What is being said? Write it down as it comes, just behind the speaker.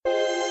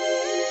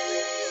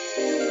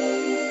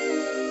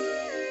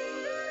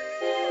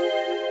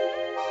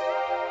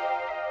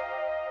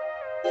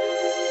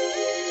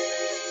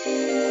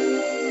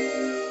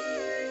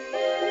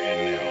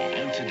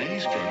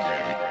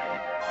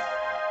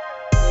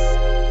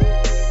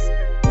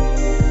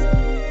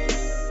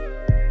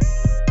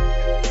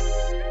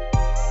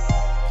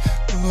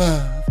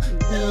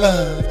love,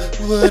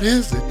 love. What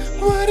is it?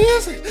 What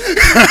is it?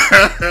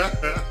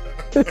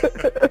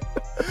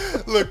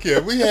 Look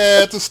here, we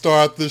had to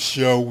start the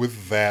show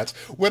with that.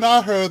 When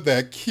I heard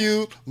that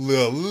cute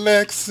little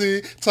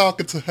Lexi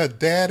talking to her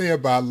daddy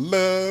about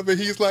love, and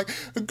he's like,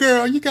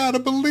 girl, you gotta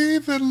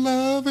believe in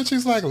love. And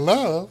she's like,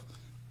 love?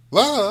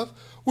 Love?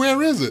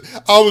 Where is it?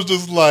 I was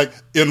just like,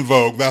 In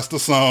Vogue, that's the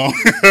song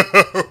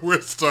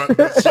we're starting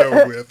the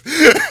show with.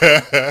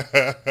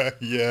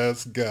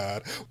 Yes,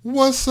 God.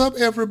 What's up,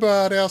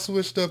 everybody? I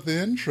switched up the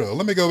intro.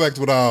 Let me go back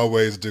to what I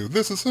always do.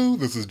 This is who?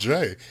 This is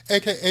Jay,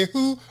 a.k.a.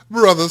 who?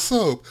 Brother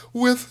Soap.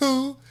 With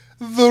who?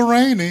 The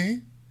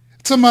Rainy.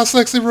 To my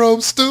sexy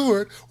robe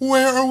steward,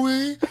 where are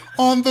we?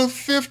 On the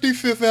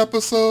 55th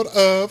episode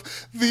of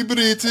the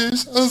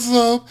British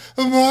Soap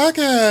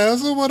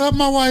Podcast. What up,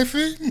 my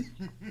wifey?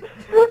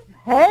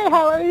 Hey,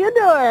 how are you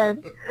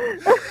doing?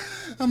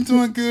 I'm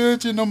doing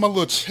good. You know, my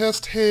little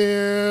chest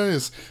hair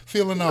is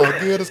feeling all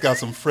good. It's got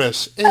some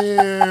fresh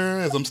air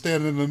as I'm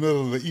standing in the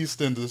middle of the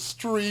East End of the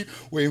street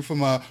waiting for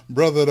my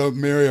brother to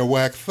marry a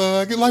whack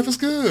thug. And life is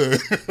good.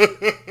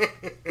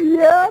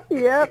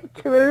 Yep,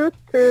 true.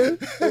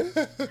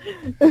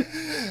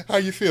 How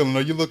you feeling?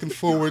 Are you looking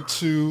forward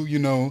to,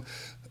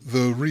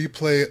 the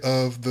replay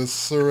of the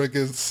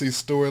surrogacy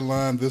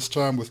storyline, this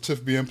time with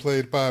Tiff being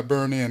played by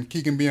Bernie and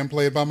Keegan being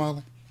played by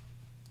Molly?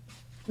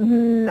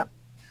 No.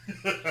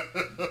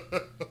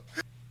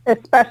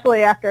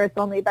 Especially after it's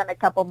only been a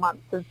couple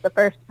months since the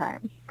first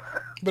time.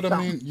 But I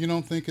mean, you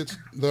don't think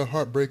the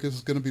heartbreak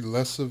is going to be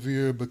less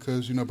severe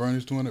because,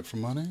 Bernie's doing it for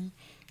money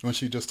when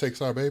she just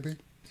takes our baby?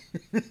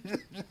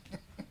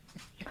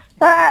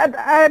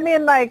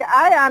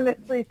 I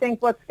honestly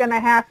think what's going to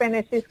happen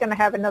is she's going to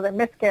have another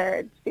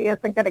miscarriage. She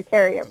isn't going to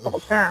carry it full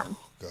term.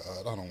 God,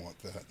 I don't want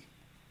that.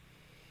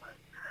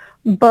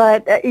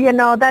 But,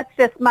 that's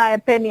just my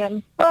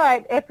opinion.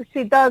 But if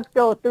she does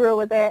go through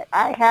with it,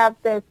 I have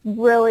this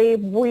really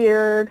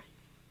weird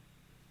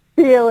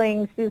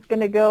feeling she's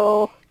going to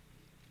go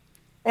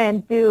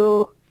and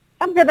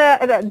I'm going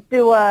to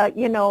do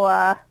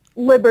a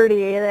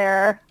liberty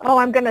there. Oh,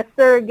 I'm going to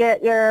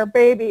surrogate your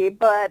baby,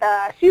 but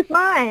she's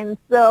mine,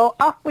 so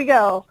off we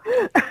go.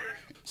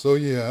 So,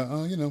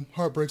 yeah,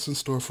 heartbreak's in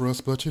store for us,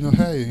 but,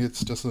 hey,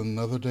 it's just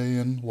another day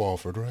in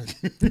Walford, right?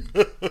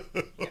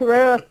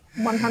 True,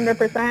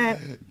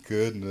 100%.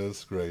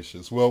 Goodness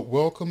gracious. Well,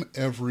 welcome,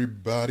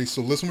 everybody.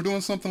 So, listen, we're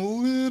doing something a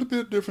little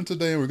bit different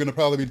today, and we're going to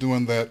probably be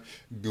doing that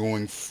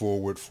going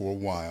forward for a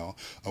while.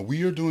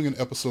 We are doing an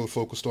episode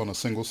focused on a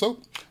single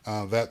soap.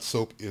 That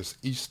soap is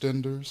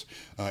EastEnders.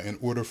 In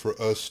order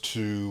for us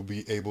to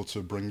be able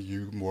to bring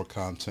you more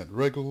content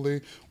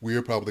regularly, we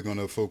are probably going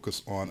to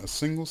focus on a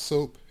single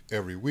soap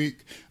every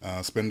week,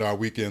 spend our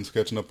weekends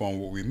catching up on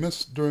what we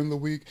missed during the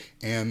week,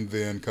 and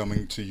then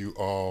coming to you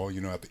all,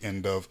 at the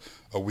end of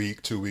a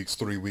week, 2 weeks,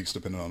 3 weeks,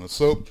 depending on the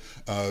soap,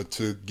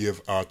 to give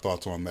our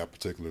thoughts on that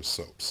particular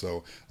soap.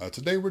 So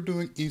today we're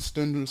doing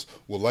EastEnders.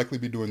 We'll likely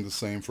be doing the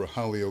same for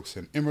Hollyoaks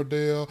and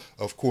Emmerdale.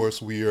 Of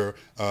course, we are,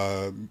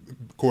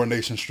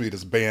 Coronation Street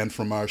is banned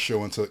from our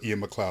show until Ian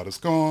McLeod is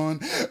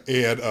gone.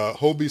 And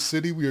Holby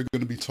City we are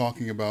going to be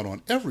talking about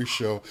on every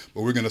show,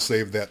 but we're going to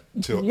save that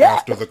till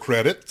after the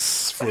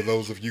credits for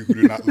those of you who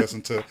do not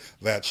listen to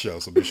that show.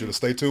 So be sure to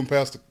stay tuned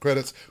past the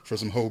credits for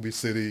some Holby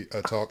City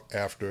talk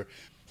after.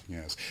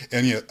 Yes.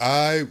 And yet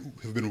I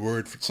have been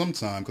worried for some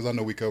time because I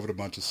know we covered a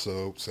bunch of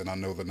soaps and I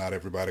know that not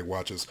everybody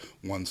watches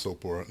one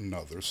soap or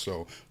another.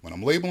 So when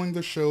I'm labeling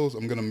the shows,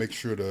 I'm going to make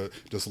sure to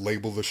just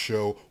label the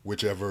show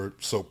whichever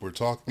soap we're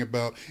talking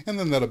about. And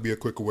then that'll be a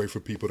quicker way for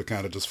people to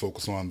kind of just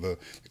focus on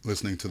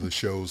listening to the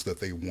shows that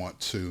they want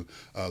to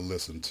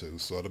listen to.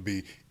 So it'll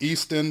be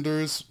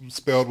EastEnders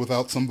spelled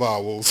without some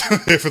vowels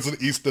if it's an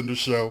EastEnders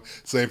show.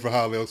 Same for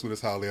Hollyoaks when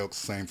it's Hollyoaks.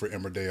 Same for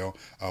Emmerdale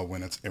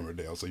when it's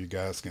Emmerdale. So you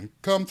guys can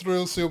come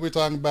through, see what we're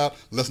talking about.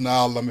 Listen to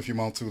all of them if you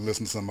want to.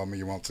 Listen to some of them if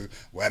you want to.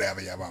 Whatever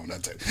you want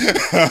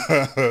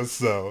to.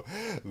 So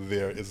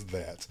there is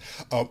that.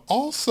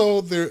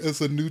 Also, there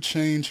is a new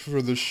change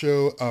for the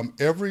show.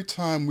 Every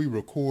time we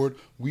record,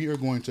 we are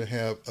going to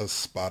have a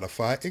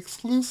Spotify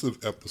exclusive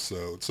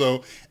episode.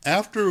 So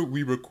after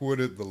we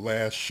recorded the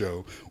last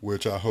show,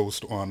 which I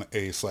host on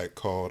a site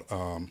called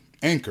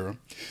Anchor,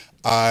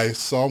 I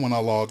saw when I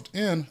logged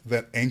in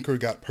that Anchor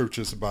got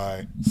purchased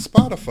by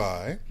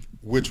Spotify,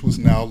 which was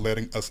now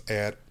letting us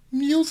add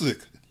music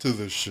to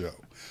the show.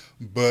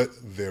 But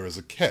there is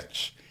a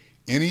catch.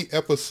 Any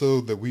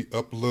episode that we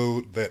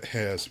upload that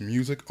has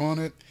music on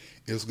it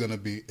is going to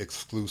be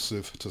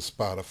exclusive to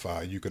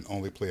Spotify. You can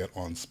only play it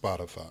on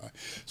Spotify.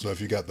 So if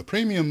you got the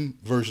premium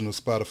version of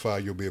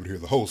Spotify, you'll be able to hear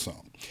the whole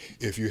song.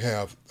 If you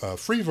have a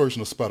free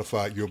version of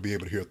Spotify, you'll be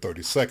able to hear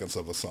 30 seconds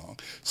of a song.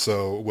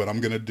 So what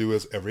I'm going to do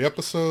is every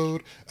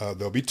episode,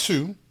 there'll be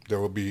two. There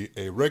will be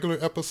a regular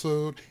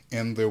episode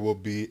and there will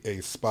be a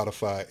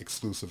Spotify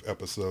exclusive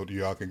episode.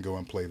 Y'all can go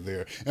and play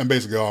there. And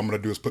basically all I'm going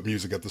to do is put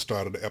music at the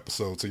start of the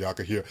episode so y'all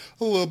can hear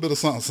a little bit of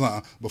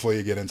something before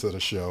you get into the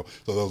show.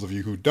 So those of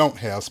you who don't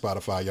have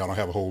Spotify, y'all don't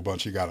have a whole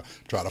bunch you got to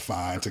try to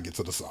find to get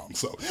to the song.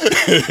 So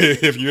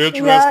if you're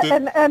interested.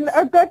 Yeah, and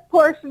a good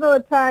portion of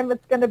the time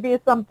it's going to be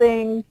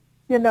something,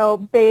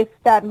 based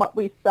on what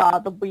we saw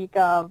the week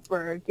of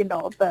or,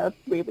 the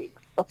 3 weeks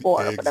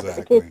before, exactly.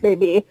 Whatever the case may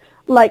be,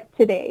 like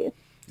today's.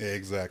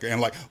 Exactly.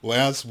 And like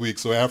last week,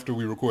 so after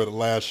we recorded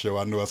last show,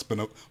 I know I spent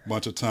a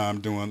bunch of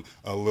time doing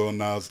Lil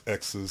Nas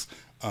X's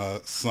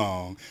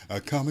song.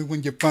 Call me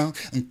when you're found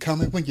and call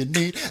me when you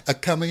need.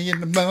 Call me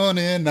in the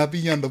morning, I'll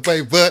be on the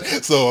way. But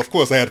so of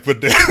course I had to put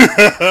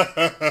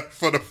that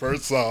for the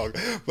first song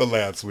for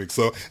last week.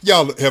 So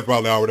y'all have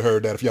probably already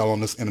heard that if y'all on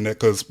this internet,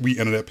 because we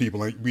internet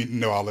people and we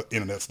know all the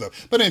internet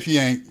stuff. But if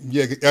you ain't,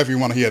 if you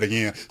want to hear it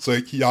again, so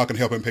y'all can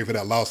help him pay for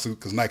that lawsuit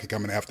because Nike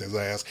coming after his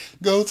ass,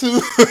 go to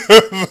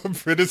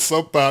the British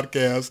Soap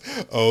Podcast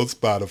on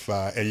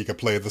Spotify and you can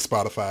play the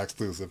Spotify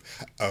exclusive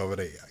over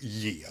there.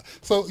 Yeah.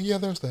 So yeah,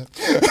 there's that.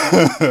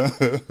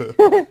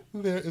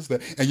 There is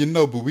that. And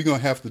but we're going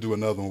to have to do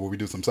another one where we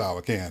do some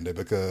sour candy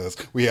because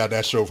we had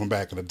that show from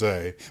back in the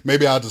day.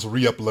 Maybe I'll just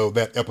re-upload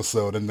that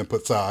episode and then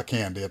put sour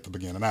candy at the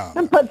beginning. I don't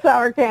know. And put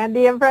sour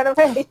candy in front of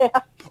it,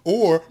 yeah.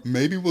 Or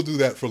maybe we'll do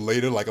that for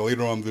later, like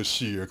later on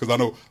this year. Because I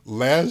know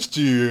last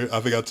year, I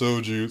think I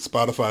told you,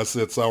 Spotify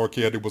said Sour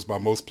Candy was my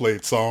most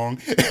played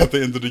song at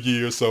the end of the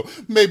year. So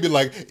maybe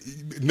like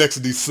next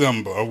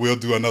December, we'll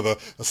do another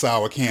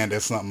Sour Candy or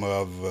something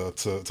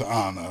to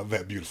honor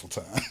that beautiful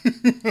time. I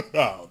don't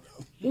know.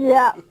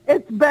 Yeah,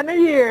 it's been a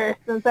year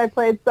since I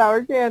played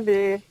Sour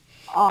Candy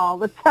all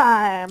the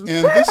time.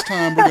 And this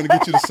time, we're going to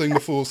get you to sing the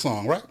full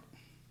song, right?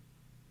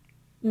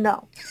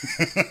 No.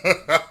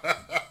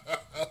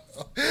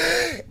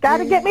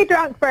 Gotta get me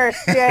drunk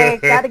first, Jay.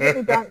 Gotta get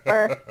me drunk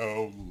first.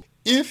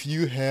 If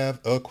you have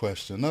a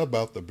question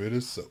about the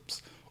British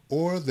soaps,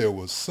 or there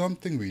was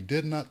something we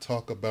did not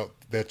talk about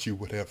that you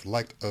would have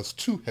liked us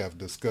to have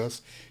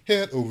discussed,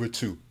 head over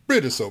to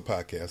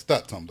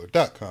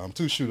BritishSoapPodcast.tumblr.com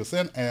to shoot us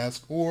an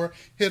ask or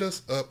hit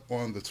us up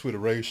on the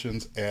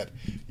Twitterations at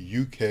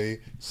UK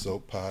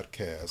Soap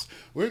Podcast.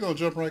 We're going to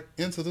jump right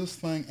into this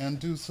thing and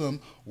do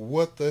some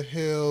what the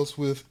hells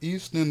with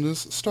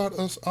EastEnders. Start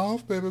us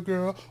off, baby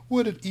girl.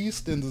 What did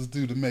EastEnders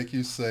do to make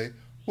you say,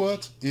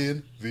 what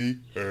in the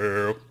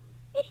hell?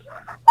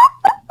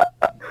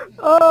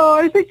 Oh,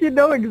 I think you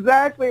know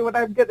exactly what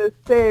I'm going to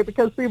say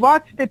because we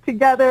watched it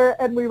together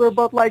and we were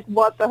both like,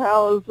 what the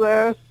hell is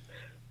this?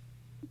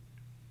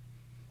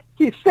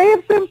 He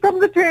saves him from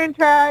the train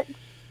tracks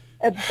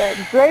and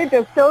then Dre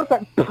just goes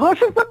and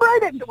pushes him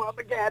right into him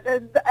again.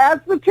 And as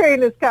the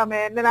train is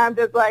coming, and I'm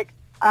just like,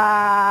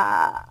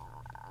 And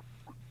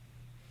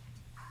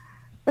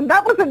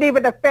that wasn't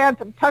even a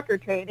Phantom Tucker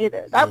train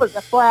either. That was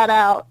a flat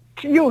out,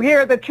 you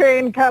hear the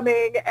train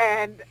coming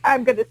and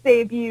I'm going to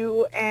save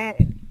you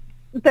and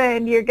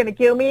then you're going to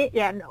kill me?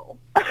 Yeah, no.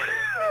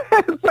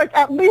 It's like,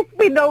 at least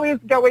we know he's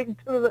going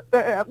to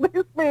at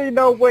least we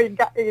know where he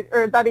got,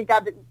 or that he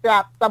got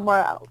trapped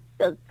somewhere else.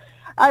 Because,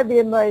 I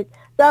mean, like,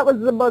 that was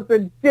the most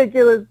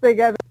ridiculous thing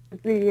I've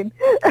ever seen.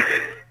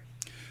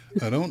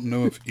 I don't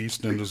know if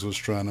EastEnders was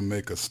trying to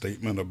make a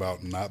statement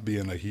about not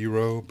being a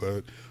hero,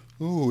 but,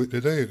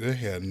 they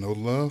had no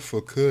love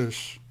for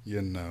Kush,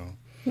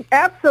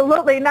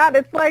 Absolutely not.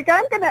 It's like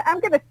I'm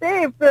gonna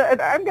save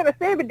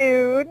a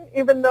dude,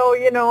 even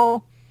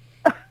though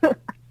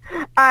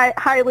I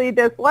highly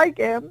dislike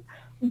him.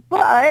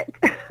 But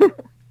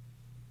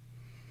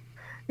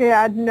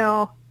yeah,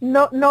 no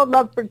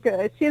love for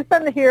Kush. He's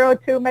been the hero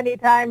too many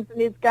times,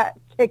 and he's got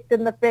kicked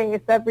in the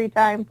face every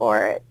time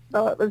for it.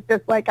 So it was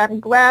just like I'm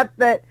not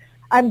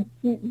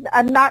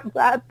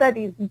glad that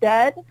he's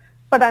dead.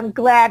 But I'm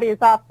glad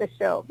he's off the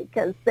show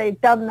because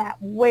they've done that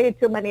way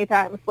too many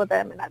times with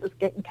him, and I was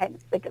getting kind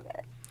of sick of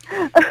it.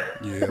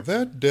 Yeah,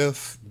 that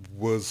death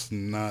was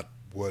not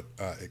what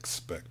I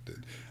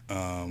expected.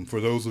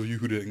 For those of you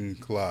who didn't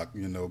clock,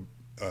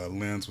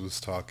 Lens was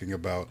talking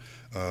about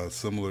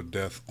similar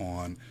death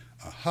on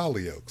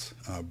Hollyoaks.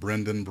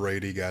 Brendan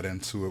Brady got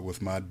into it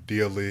with my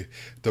dearly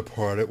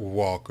departed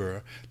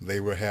Walker.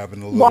 They were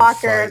having a little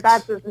Walker, fight.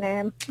 that's his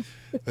name.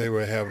 They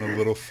were having a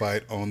little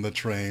fight on the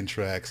train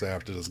tracks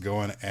after just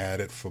going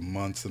at it for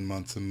months and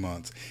months and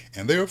months.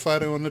 And they were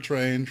fighting on the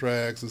train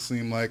tracks. It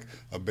seemed like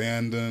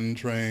abandoned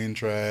train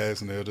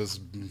tracks, and they were just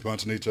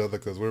punching each other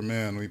because we're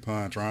men, we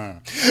punch,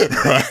 right?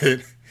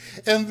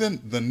 And then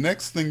the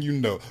next thing you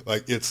know,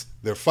 like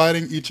they're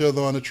fighting each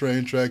other on the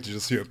train tracks. You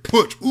just hear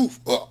punch, oof,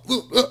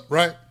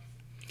 right?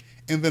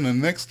 And then the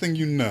next thing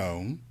you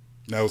know,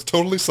 now it was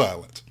totally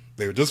silent.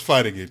 They were just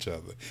fighting each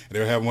other. And they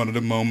were having one of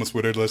the moments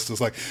where they're just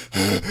like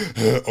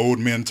old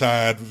men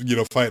tired,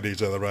 fighting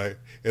each other, right?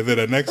 And then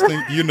the next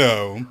thing you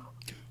know,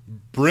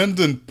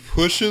 Brendan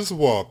pushes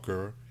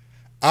Walker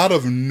out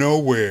of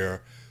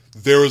nowhere.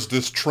 There is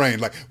this train.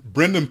 Like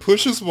Brendan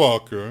pushes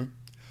Walker.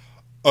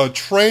 A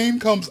train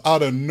comes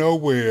out of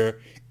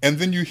nowhere and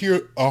then you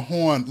hear a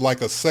horn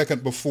like a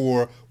second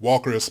before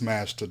Walker is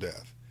smashed to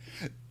death.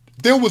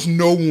 There was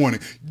no warning.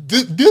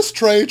 This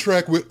train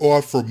track went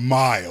on for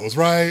miles,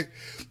 right?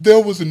 There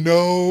was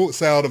no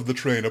sound of the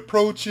train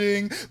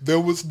approaching. There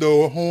was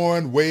no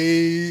horn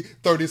way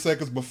 30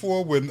 seconds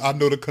before when I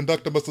know the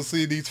conductor must have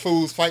seen these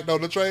fools fighting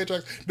on the train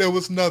tracks. There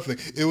was nothing.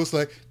 It was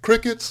like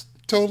crickets,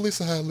 totally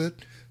silent,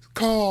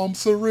 calm,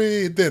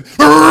 serene. Then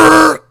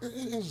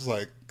it was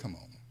like, come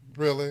on.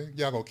 Really?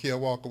 Y'all gonna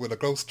kill Walker with a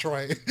ghost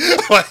train?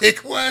 Like,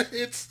 what?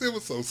 It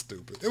was so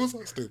stupid. It was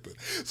so stupid.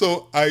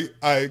 So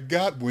I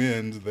got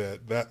wind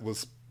that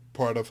was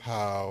part of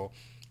how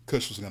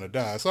Kush was gonna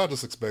die. So I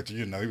just expected,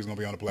 he was gonna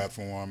be on the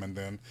platform and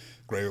then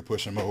Gray would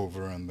push him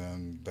over and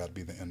then that'd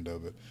be the end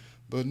of it.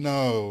 But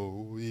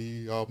no,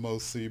 we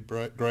almost see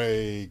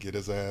Gray get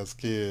his ass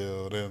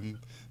killed and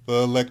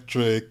the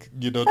electric,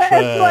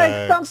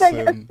 tracks.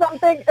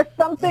 It's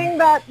something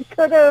that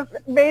could have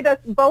made us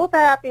both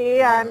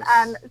happy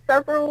on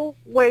several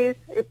ways,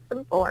 shapes,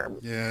 and forms.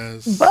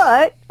 Yes.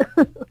 But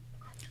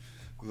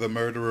the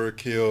murderer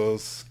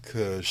kills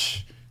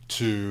Kush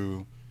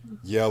to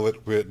yell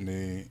at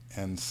Whitney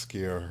and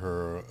scare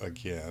her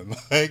again.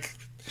 Like,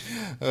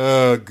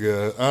 oh,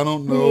 good. I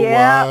don't know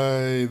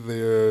why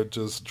they're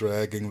just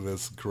dragging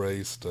this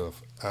Gray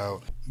stuff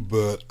out,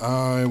 but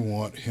I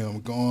want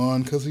him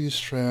gone because he's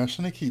trash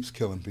and he keeps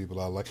killing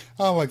people I like.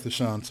 I like the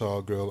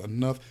Chantal girl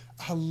enough.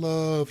 I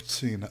love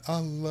Tina. I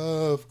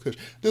love Kush.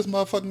 This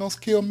motherfucker gonna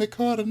kill Mick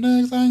Carter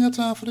next. I ain't got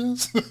time for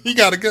this. He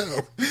gotta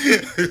go.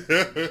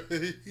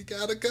 He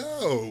gotta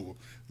go.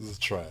 This is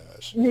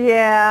trash.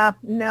 Yeah,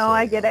 no,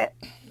 I get it.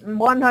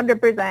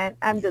 100%.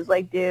 I'm just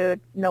like,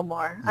 dude, no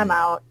more. I'm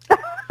out.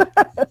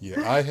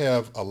 Yeah, I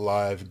have a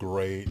live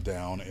Gray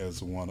down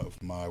as one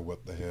of my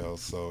what the hell.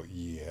 So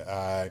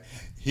yeah,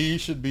 he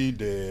should be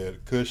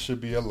dead. Kush should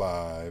be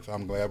alive.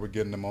 I'm glad we're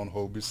getting him on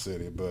Hobie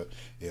City, but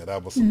yeah,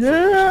 that was some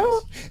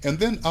foolishness. And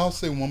then I'll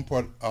say one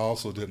part I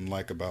also didn't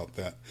like about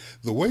that.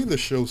 The way the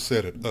show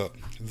set it up,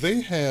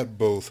 they had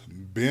both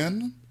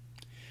Ben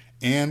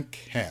and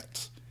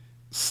Kat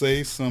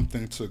say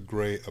something to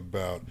Gray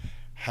about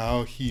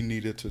how he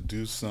needed to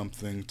do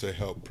something to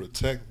help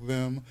protect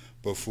them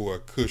before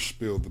Kush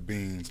spilled the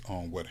beans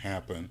on what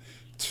happened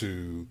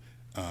to,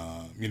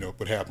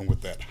 what happened with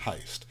that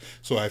heist.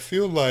 So I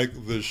feel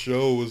like the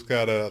show was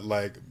kind of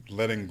like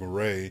letting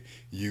Gray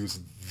use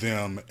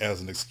them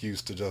as an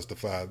excuse to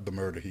justify the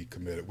murder he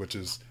committed, which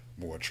is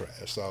more trash.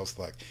 So I was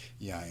like,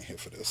 yeah, I ain't here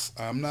for this.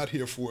 I'm not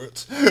here for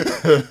it.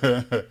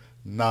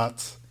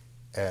 Not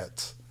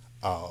at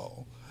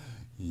all.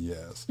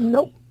 Yes.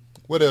 Nope.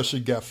 What else you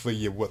got for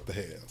you? What the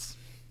hells?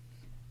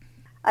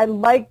 I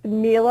liked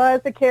Mila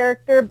as a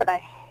character, but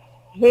I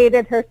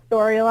hated her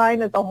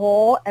storyline as a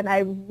whole, and I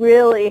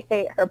really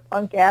hate her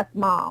punk-ass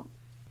mom.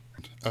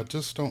 I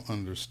just don't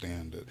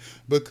understand it.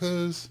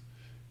 Because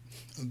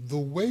the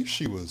way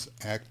she was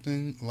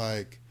acting,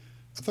 like,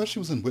 I thought she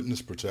was in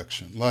witness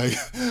protection. Like,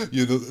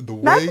 the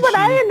way That's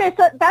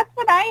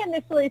what I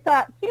initially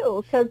thought,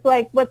 too. Because,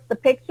 like, with the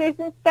pictures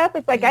and stuff,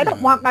 it's like, I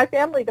don't want my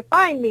family to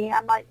find me.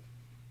 I'm like,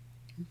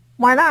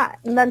 why not?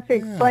 And then she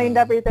explained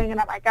everything, and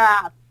I'm like,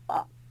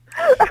 fuck.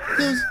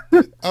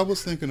 I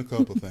was thinking a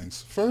couple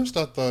things. First,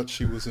 I thought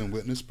she was in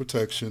witness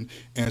protection,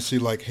 and she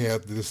like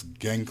had this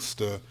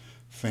gangster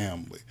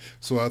family.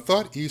 So I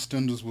thought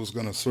EastEnders was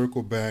going to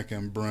circle back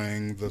and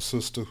bring the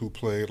sister who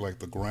played like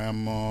the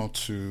grandma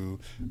to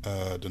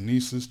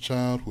Denise's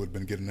child who had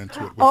been getting into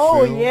it with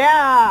Phil.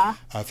 Yeah.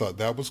 I thought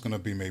that was going to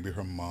be maybe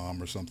her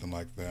mom or something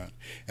like that.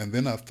 And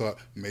then I thought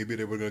maybe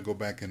they were going to go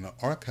back in the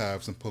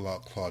archives and pull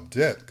out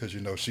Claudette because,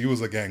 she was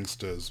a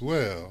gangster as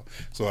well.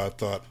 So I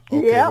thought,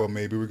 okay, well,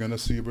 maybe we're going to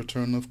see a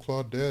return of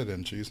Claudette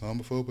and she's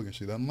homophobic and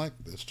she doesn't like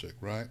this chick,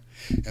 right?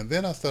 And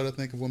then I started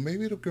thinking, well,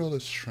 maybe the girl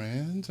is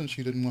trans and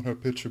she didn't want her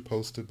picture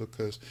posted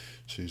because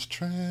she's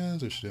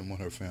trans or she didn't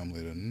want her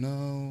family to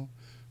know.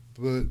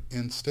 But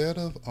instead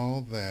of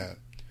all that,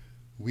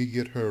 we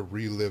get her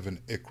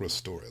reliving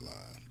Icarus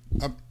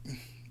storyline.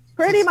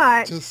 Pretty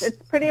much. It's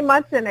pretty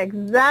much an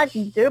exact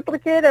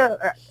duplicate of,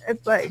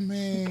 it's like,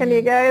 can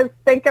you guys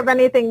think of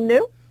anything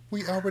new?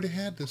 We already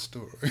had this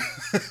story.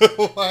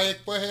 Like,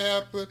 what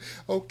happened?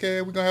 Okay,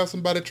 we're going to have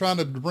somebody trying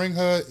to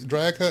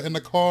drag her in the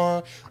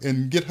car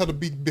and get her to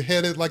be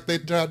beheaded like they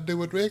tried to do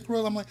with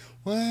Icarus. I'm like,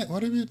 what?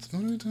 What are we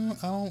doing?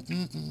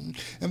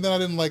 And then I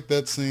didn't like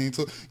that scene.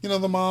 So,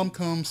 the mom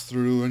comes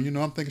through and,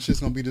 I'm thinking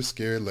she's going to be this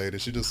scared lady.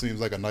 She just seems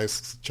like a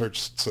nice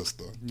church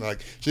sister.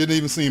 Like, she didn't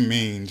even seem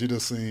mean. She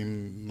just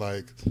seemed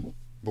like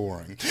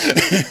boring.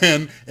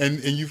 and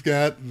you've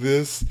got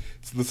the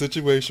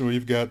situation where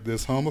you've got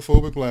this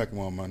homophobic black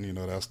woman,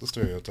 that's the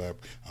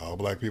stereotype. All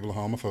black people are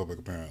homophobic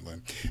apparently.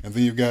 And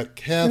then you've got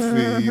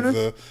Kathy,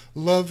 the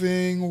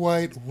loving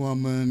white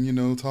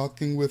woman,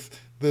 talking with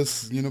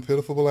this,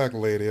 pitiful black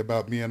lady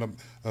about being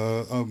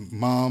a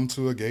mom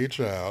to a gay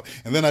child.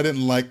 And then I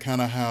didn't like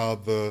kind of how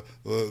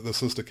the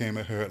sister came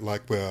at her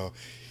like, well,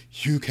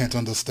 you can't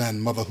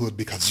understand motherhood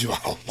because you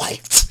are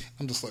white.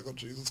 I'm just like, oh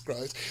Jesus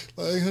Christ!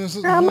 Like, this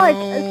is, I'm like,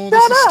 no,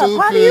 this shut is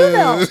up. How do you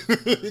know?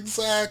 stupid.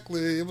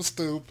 Exactly, it was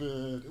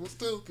stupid. It was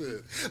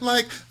stupid.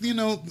 Like,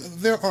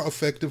 there are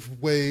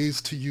effective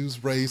ways to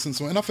use race and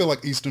so on. And I feel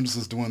like EastEnders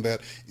is doing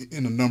that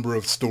in a number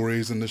of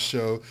stories in the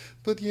show.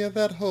 But yeah,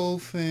 that whole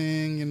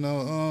thing,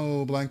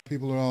 oh, black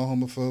people are all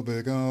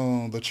homophobic.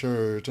 Oh, the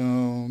church.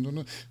 Oh, no,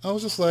 no. I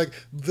was just like,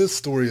 this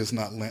story is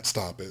not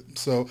stop it.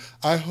 So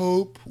I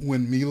hope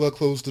when Mila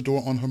closed the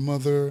door on her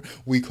mother,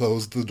 we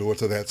closed the door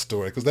to that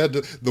story, because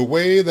the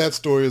way that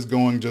story is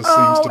going just seems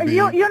Oh, to be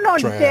you know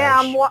trash.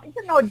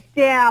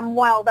 damn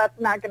well that's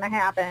not going to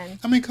happen.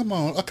 I mean, come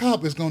on. A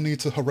cop is going to need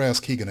to harass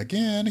Keegan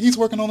again. He's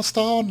working on a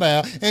stall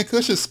now in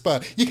Cush's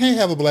spot. You can't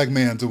have a black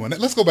man doing it.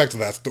 Let's go back to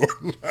that story.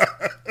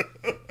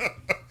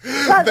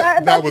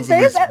 that was the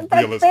least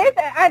realistic.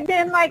 I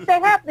mean, like, they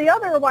have the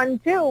other one,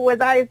 too,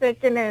 with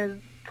Isaac and his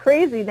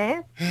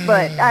craziness.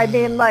 But, I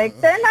mean, like,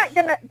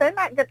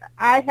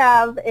 I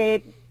have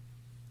a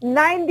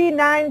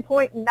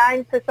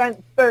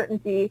 99.9%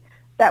 certainty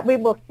that we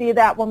will see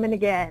that woman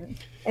again.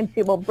 And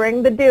she will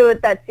bring the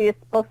dude that she is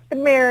supposed to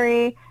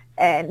marry,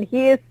 and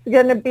he is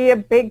going to be a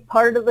big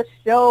part of the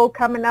show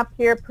coming up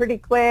here pretty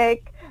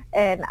quick.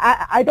 And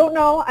I don't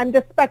know. I'm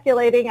just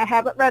speculating. I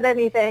haven't read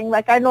anything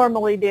like I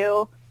normally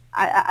do.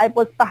 I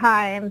was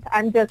behind.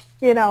 I'm just,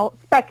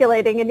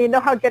 speculating. And you know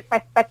how good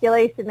my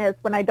speculation is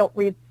when I don't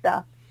read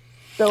stuff.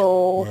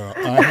 So well,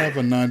 I have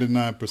a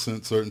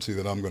 99% certainty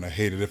that I'm going to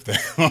hate it if that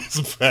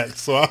comes back.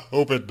 So I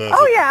hope it doesn't.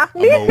 Oh yeah,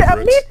 me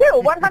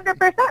too,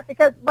 100%.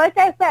 Because like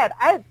I said,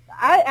 I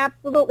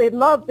absolutely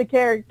love the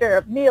character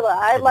of Mila.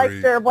 I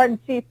liked her when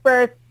she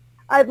first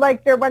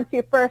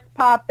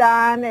popped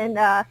on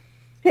and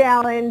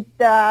challenged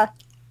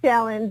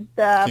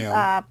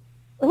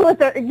who was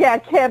her? Yeah,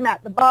 Kim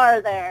at the bar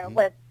there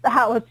with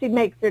how she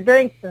makes her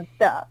drinks and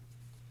stuff.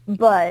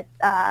 But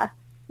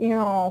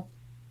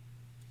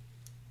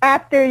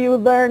after you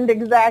learned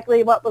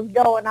exactly what was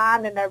going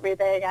on and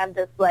everything, I'm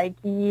just like,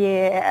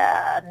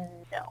 yeah,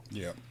 no.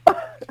 Yeah.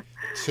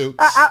 So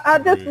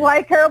I just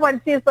like her when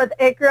she's with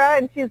Ikra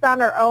and she's on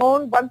her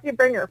own. Once you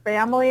bring her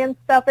family and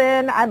stuff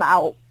in, I'm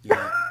out.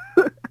 Yeah.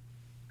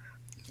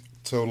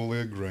 Totally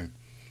agree.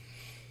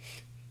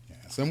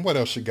 Yes. And what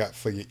else you got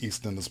for your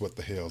EastEnders? What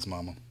the hell's,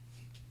 Mama?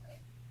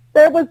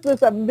 There was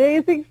this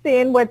amazing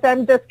scene, which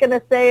I'm just going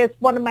to say is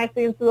one of my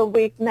scenes of the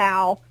week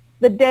now,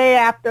 the day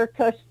after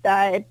Cush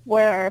died,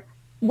 where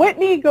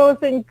Whitney goes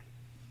and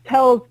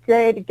tells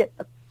Gray to get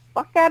the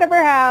fuck out of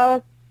her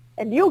house,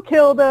 and you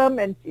killed him,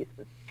 and she's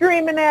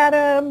screaming at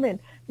him and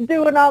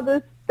doing all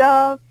this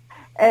stuff,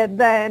 and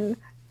then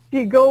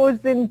she goes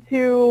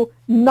into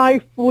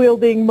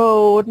knife-wielding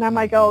mode, and I'm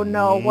like, oh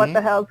no, what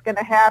the hell's going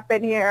to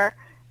happen here?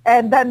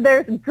 And then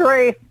there's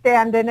Gray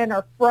standing in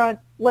her front,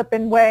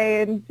 flipping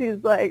way, and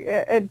she's like,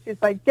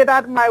 get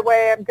out of my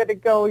way, I'm going to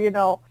go,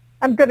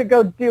 I'm going to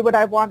go do what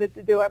I wanted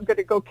to do. I'm going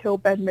to go kill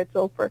Ben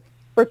Mitchell for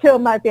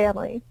killing my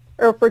family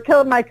or for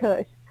killing my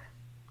Cush.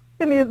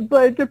 And he's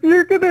like, if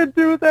you're going to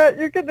do that,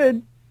 you're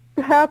going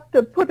to have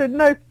to put a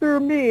knife through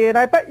me. And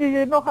I bet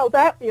you know how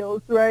that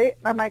feels, right?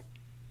 And I'm like,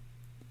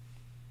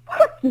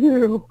 fuck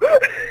you.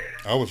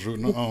 I was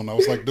rooting on. I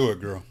was like, do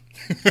it, girl.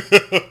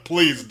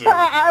 Please do.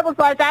 I was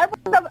like, I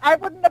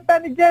wouldn't have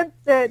been against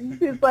it. And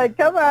she's like,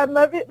 come on,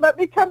 let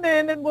me come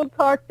in and we'll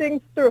talk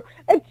things through.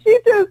 And she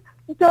just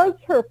does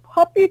her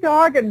puppy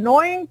dog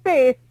annoying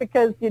face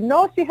because she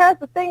has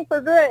a thing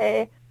for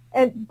Gray,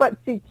 but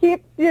she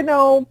keeps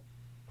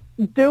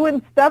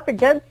doing stuff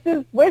against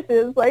his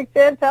wishes like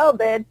Chantel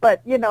did,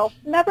 but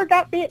never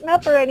got beaten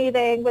up or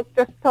anything. Was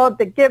just told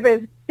to give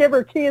her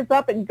keys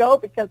up and go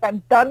because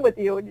I'm done with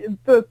you. And you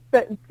just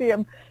sit and see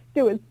him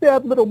do his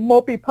sad little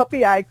mopey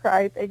puppy eye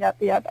cry thing at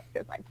the end. I'm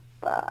just like,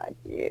 fuck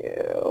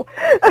you.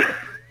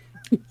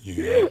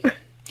 Yeah.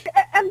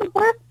 And the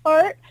worst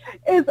part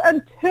is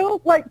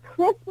until like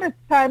Christmas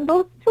time,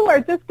 those two are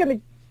just going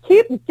to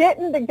keep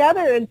getting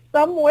together in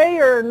some way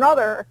or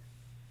another,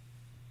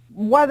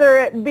 whether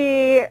it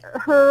be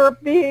her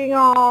being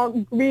all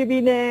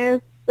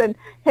grieviness and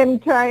him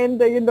trying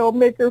to,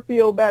 make her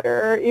feel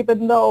better,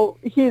 even though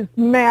he's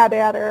mad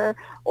at her,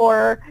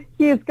 or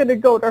he's going to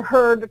go to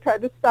her to try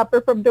to stop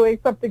her from doing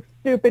something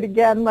stupid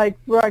again, like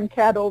run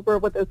Cat over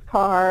with his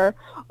car,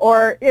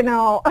 or,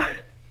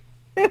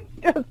 it's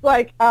just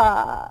like,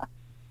 yeah,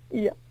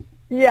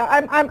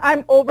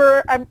 I'm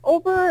over. I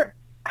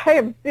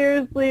am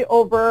seriously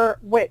over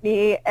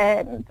Whitney,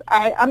 and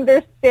I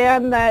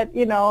understand that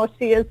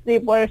she is the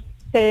worst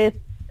taste.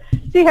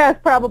 She has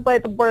probably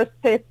the worst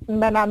taste in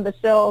men on the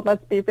show.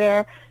 Let's be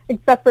fair,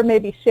 except for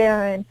maybe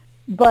Sharon.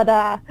 But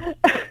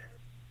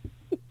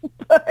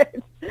but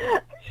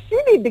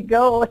she needs to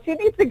go. She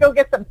needs to go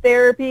get some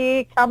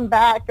therapy, come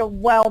back a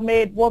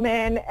well-made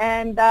woman,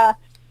 and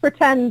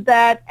pretend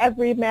that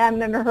every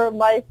man in her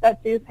life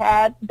that she's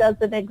had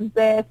doesn't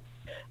exist,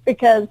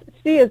 because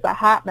she is a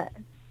hot mess.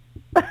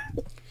 Yeah,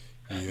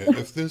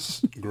 if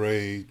this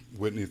Gray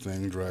Whitney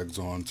thing drags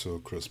on till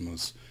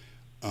Christmas,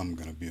 I'm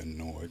gonna be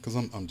annoyed because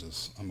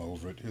I'm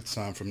over it. It's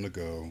time for him to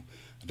go.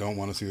 I don't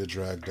want to see it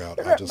dragged out.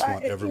 I just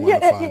want everyone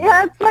to Yeah, find yeah,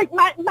 out. it's like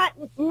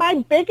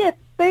my biggest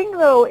thing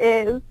though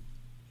is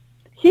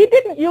he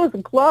didn't use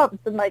gloves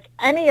in like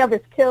any of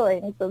his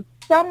killings, and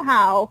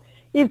somehow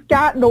he's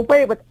gotten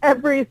away with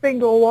every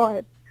single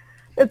one.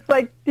 It's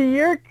like, do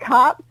your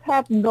cops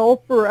have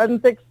no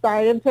forensic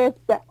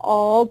scientists at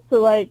all to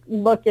like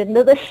look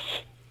into this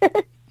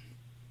shit?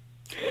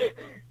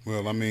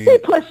 Well, I He mean,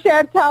 put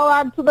Chantel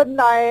onto the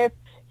knife.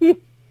 He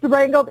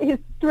strangled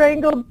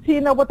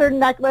Tina with her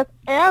necklace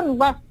and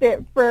left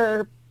it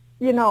for,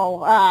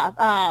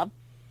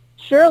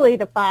 Shirley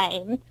to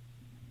find.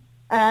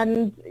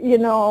 And, he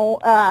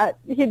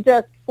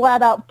just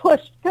flat out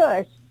pushed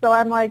Kush. So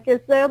I'm like,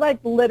 is there like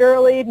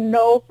literally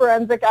no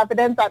forensic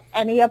evidence on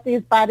any of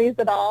these bodies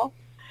at all?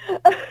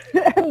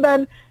 and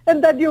then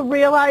and then you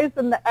realize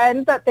in the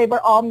end that they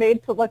were all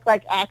made to look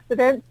like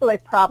accidents, so they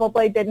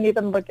probably didn't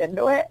even look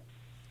into it.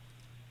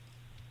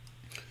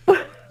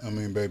 I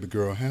mean, baby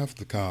girl, half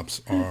the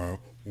cops are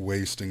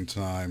wasting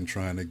time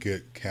trying to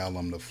get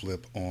Callum to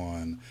flip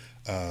on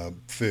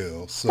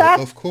Phil. So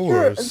That's of true.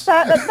 course they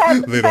don't That's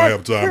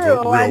have time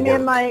for true. I real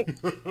mean, work. like,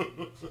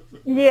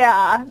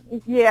 yeah,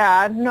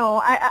 yeah,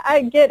 no,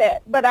 I get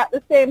it, but at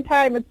the same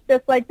time, it's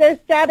just like there's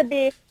got to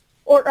be,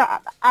 or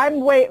I'm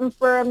waiting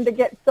for him to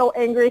get so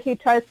angry he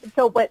tries to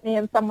kill Whitney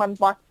and someone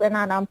walks in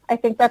on him. I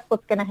think that's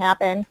what's going to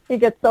happen. He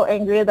gets so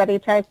angry that he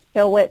tries to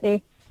kill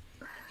Whitney.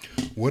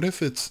 What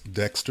if it's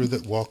Dexter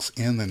that walks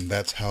in and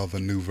that's how the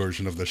new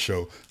version of the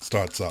show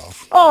starts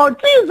off? Oh,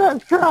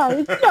 Jesus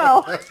Christ,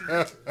 no.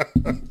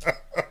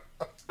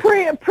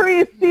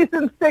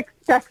 Pre-season 6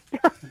 Dexter.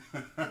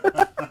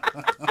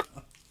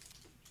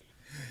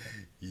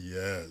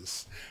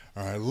 Yes.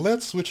 All right,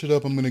 let's switch it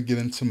up. I'm going to get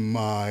into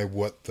my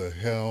what the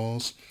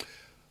hells.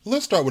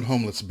 Let's start with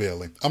Homeless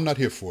Bailey. I'm not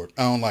here for it.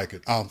 I don't like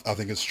it. I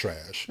think it's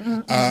trash.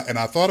 And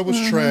I thought it was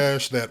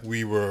trash that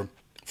we were,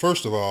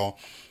 first of all,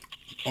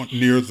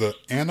 near the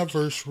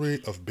anniversary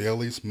of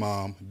Bailey's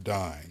mom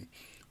dying.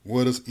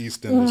 What does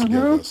EastEnders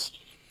give us?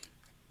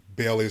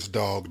 Bailey's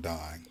dog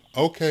dying.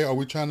 Okay, are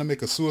we trying to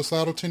make a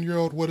suicidal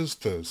 10-year-old? What is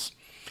this?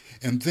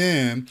 And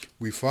then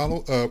we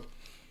follow up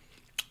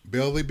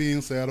Bailey being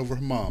sad over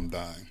her mom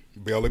dying.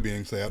 Bailey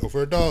being sad over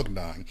her dog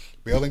dying.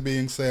 Bailey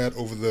being sad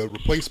over the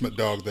replacement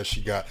dog that she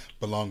got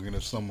belonging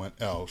to someone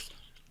else.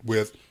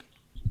 With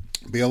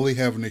Bailey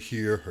having to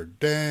hear her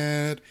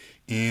dad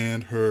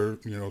and her,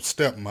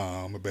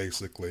 stepmom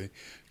basically,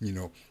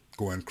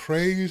 going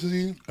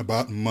crazy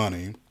about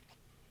money.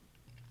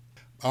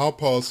 I'll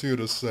pause here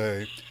to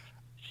say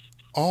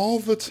all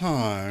the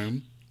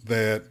time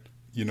that,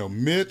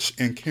 Mitch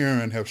and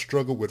Karen have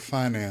struggled with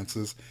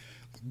finances,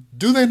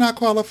 do they not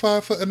qualify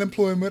for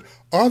unemployment?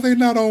 Are they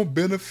not on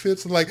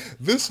benefits? Like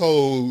this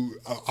whole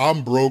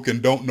I'm broke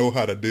and don't know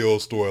how to deal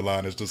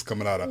storyline is just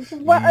coming out of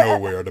Well,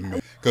 nowhere to me.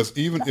 Because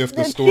even if the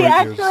and she story is,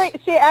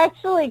 actually she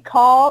actually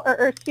called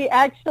or she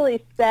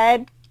actually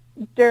said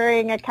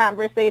during a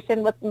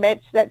conversation with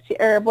Mitch that she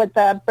or with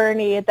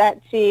Bernie that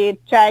she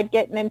tried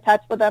getting in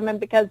touch with them, and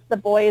because the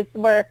boys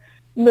were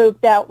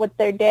moved out with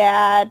their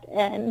dad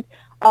and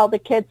all the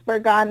kids were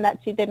gone, that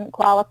she didn't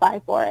qualify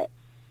for it.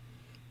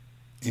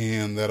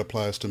 and that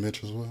applies to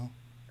Mitch as well.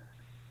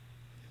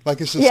 Like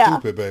it's just Yeah.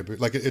 stupid, baby.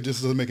 Like it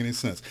just doesn't make any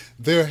sense.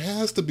 There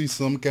has to be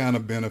some kind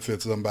of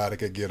benefit somebody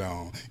could get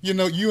on.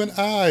 You and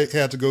I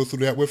had to go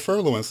through that with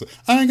furlough and stuff.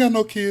 I ain't got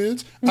no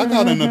kids. I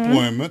got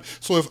unemployment.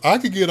 So if I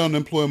could get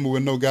unemployment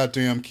with no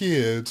goddamn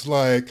kids,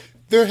 like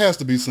there has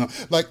to be some.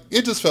 Like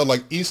it just felt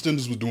like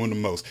EastEnders was doing the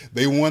most.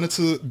 They wanted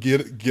to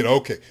get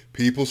okay.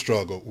 People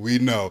struggle. We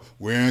know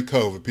we're in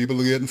COVID.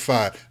 People are getting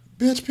fired.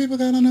 Bitch, people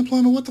got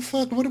unemployment. What the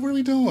fuck? What are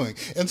we doing?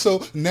 And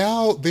so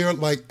now they're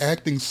like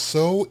acting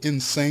so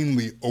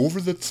insanely over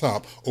the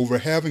top over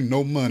having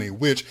no money,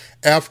 which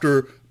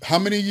after how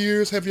many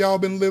years have y'all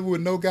been living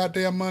with no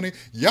goddamn money?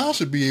 Y'all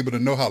should be able to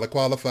know how to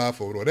qualify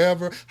for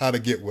whatever, how to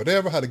get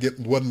whatever, how to get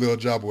one little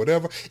job or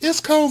whatever.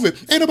 It's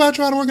COVID. Ain't nobody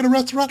trying to work in a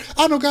restaurant.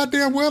 I know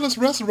goddamn well this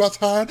restaurant's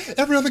hiring.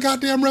 Every other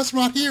goddamn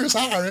restaurant here is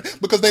hiring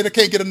because they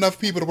can't get enough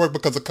people to work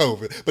because of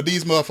COVID. But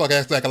these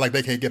motherfuckers acting like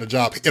they can't get a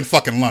job in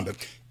fucking London.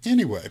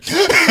 Anyway, so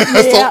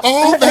Yeah,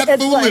 all that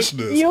it's like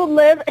foolishness. you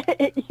live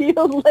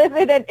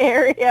in an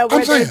area I'm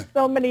where there's saying,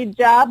 so many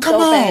jobs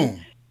come open.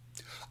 on.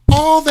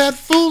 All that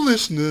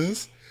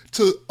foolishness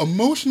to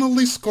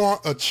emotionally scar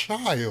a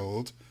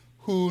child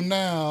who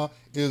now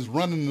is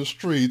running the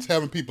streets,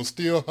 having people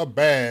steal her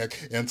bag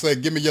and say,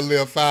 give me your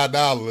little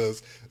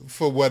 $5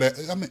 for whatever.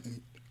 I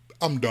mean,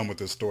 I'm done with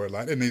this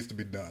storyline. It needs to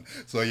be done.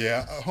 So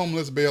yeah,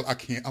 homeless bail, I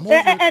can't. I'm over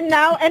it. And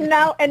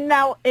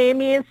now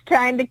Amy is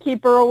trying to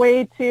keep her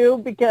away too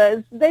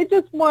because they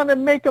just want to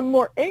make them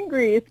more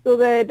angry so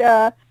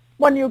that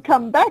when you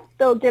come back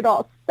they'll get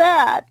all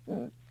sad.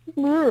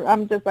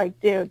 I'm just like,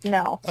 dude,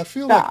 no, I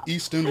feel like stop.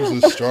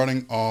 EastEnders is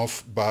starting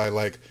off by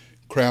like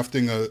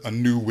crafting a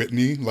new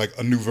Whitney, like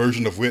a new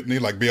version of Whitney,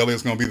 like Bailey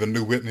is going to be the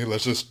new Whitney.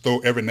 Let's just throw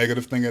every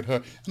negative thing at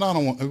her. And I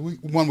don't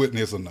want, one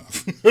Whitney is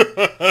enough.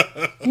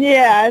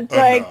 Yeah, it's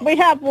like Enough. we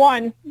have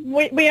one.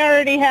 We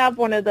already have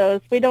one of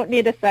those. We don't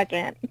need a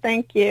second.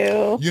 Thank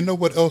you. You know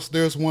what else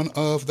there's one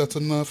of that's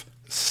enough?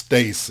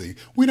 Stacy.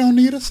 We don't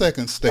need a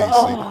second Stacy. We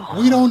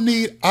Oh, don't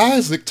need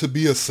Isaac to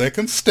be a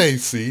second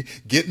Stacy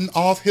getting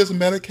off his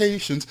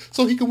medications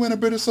so he can win a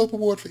British Soap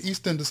Award for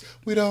EastEnders.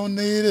 We don't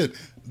need it.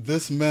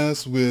 This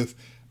mess with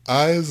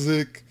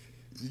Isaac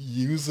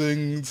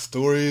using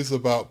stories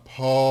about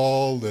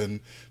Paul and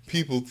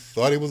people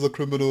thought he was a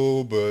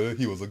criminal, but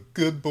he was a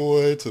good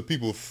boy, to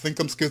people think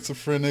I'm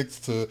schizophrenic,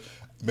 to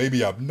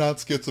maybe I'm not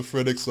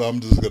schizophrenic, so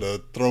I'm just going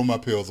to throw my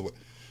pills away.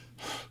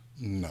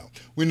 No,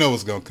 we know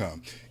what's gonna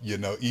come. You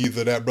know,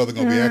 either that brother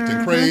gonna be acting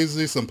hmm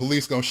crazy, some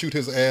police gonna shoot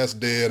his ass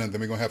dead, and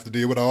then we're gonna have to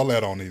deal with all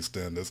that on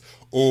EastEnders,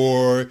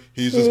 or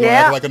he's just gonna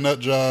act yeah. like a nut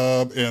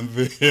job, and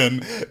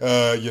then,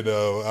 you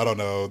know, I don't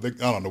know,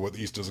 I don't know what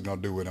the Easters are gonna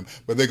do with him,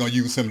 but they're gonna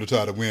use him to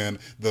try to win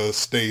the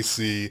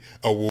Stacy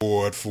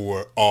Award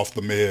for off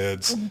the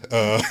meds,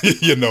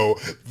 you know,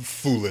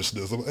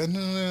 foolishness. And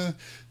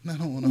I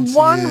don't want to see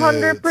it.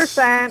 I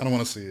 100%. don't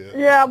want to see it.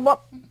 Yeah,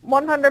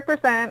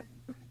 100%.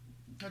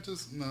 I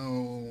just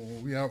know,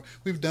 yeah,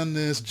 we've done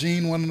this.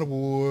 Jean won an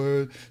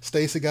award.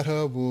 Stacy got her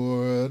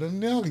award,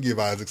 and y'all can give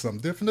Isaac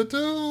something different to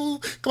do.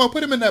 Come on,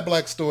 put him in that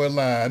black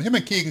storyline. Him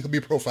and Keegan could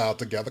be profiled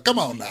together. Come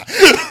on now,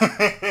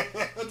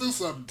 do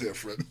something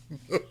different.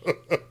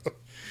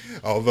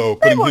 Although They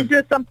putting will him,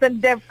 do something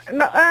different.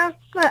 No,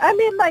 I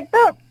mean, like,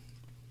 they'll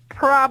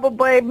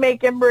probably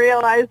make him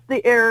realize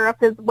the error of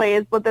his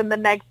ways within the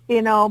next,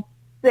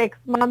 6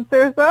 months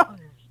or so.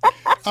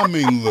 I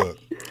mean, look,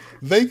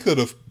 they could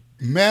have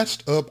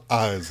matched up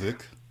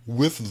Isaac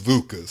with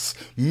Lucas,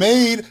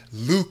 made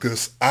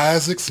Lucas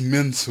Isaac's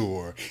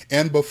mentor,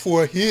 and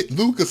before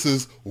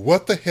Lucas's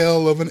what the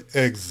hell of an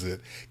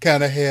exit,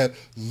 kind of had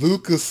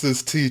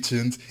Lucas's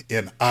teachings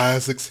in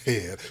Isaac's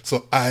head,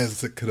 so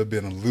Isaac could have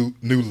been a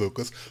new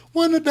Lucas.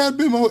 Wouldn't that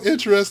be more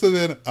interesting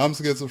than I'm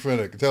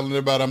schizophrenic, telling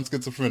everybody I'm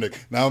schizophrenic,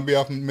 now I'm be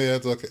off my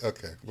meds,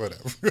 okay,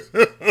 whatever.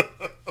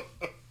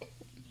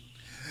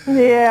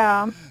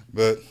 Yeah.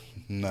 But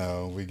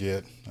no,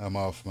 I'm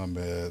off my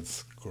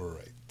meds.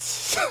 Great.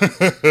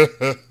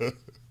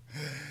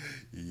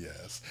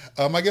 Yes.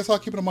 I guess I'll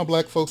keep it on my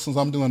black folks since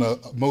I'm doing a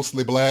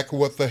mostly black.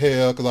 What the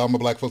hell? Because all my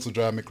black folks will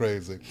drive me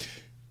crazy.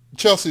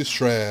 Chelsea's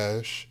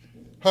trash.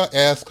 Her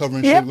ass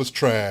covering shit Yep. was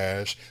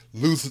trash.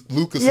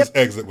 Lucas's Yep.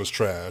 exit was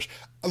trash.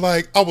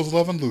 Like, I was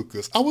loving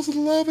Lucas. I was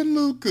loving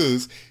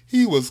Lucas.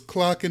 He was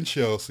clocking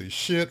Chelsea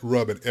shit,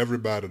 rubbing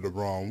everybody the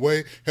wrong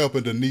way,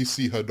 helping Denise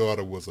see her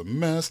daughter was a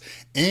mess,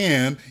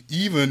 and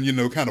even, you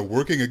know, kind of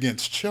working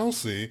against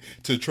Chelsea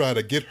to try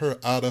to get her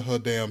out of her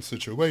damn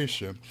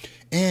situation.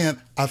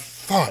 And I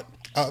thought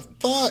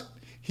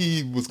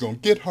he was going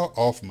to get her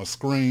off my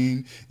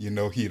screen. You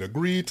know, he'd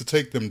agreed to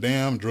take them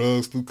damn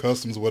drugs through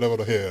customs, whatever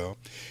the hell.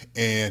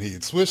 And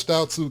he'd switched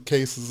out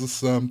suitcases or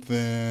something.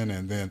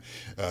 And then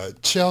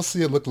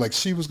Chelsea, it looked like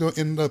she was going to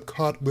end up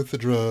caught with the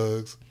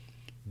drugs.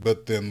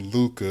 But then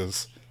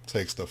Lucas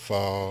takes the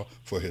fall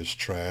for his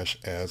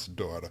trash-ass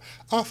daughter.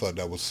 I thought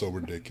that was so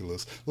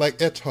ridiculous.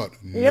 Like, it taught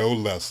no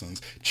Yep. lessons.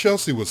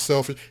 Chelsea was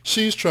selfish.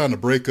 She's trying to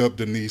break up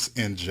Denise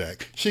and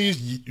Jack. She's,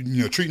 you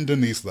know, treating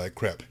Denise like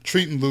crap,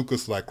 treating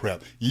Lucas like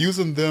crap,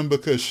 using them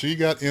because she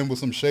got in with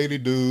some shady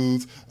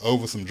dudes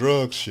over some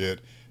drug shit,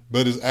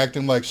 but is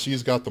acting like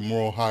she's got the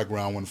moral high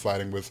ground when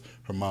fighting with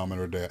her mom and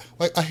her dad.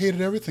 Like, I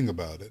hated everything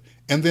about it.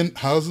 And then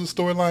how does the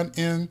storyline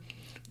end?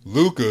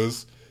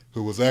 Lucas,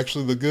 who was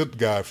actually the good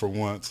guy for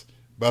once,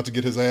 about to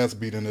get his ass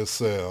beat in his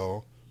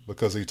cell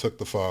because he took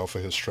the fall for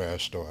his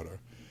trash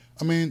daughter.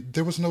 I mean,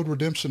 there was no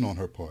redemption on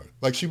her part.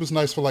 Like, she was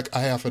nice for like a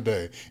half a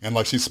day, and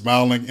like she's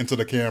smiling into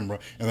the camera,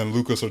 and then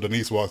Lucas or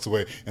Denise walks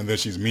away, and then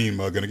she's mean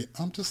mugging again.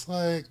 I'm just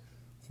like,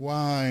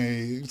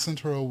 why? Send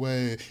her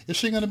away.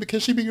 Can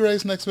she be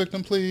Ray's next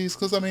victim, please?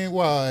 Because, I mean,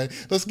 why?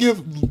 Let's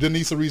give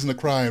Denise a reason to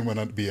cry and win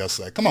a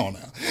BSA. Come on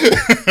now.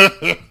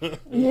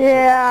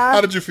 Yeah. How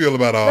did you feel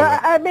about all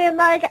that? I mean,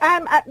 like,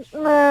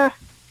 nah.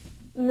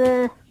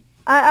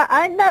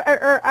 I never,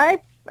 or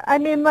I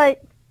mean,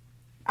 like,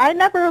 I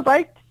never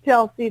liked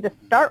Chelsea to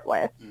start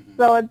with.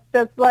 So it's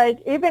just like,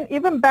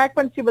 even back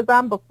when she was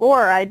on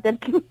before, I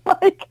didn't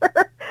like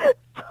her.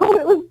 So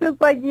it was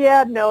just like,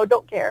 yeah, no,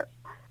 don't care.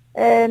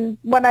 And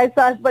when I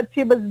saw what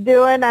she was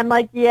doing, I'm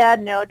like, yeah,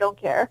 no, don't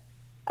care.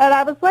 And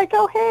I was like,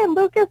 oh, hey,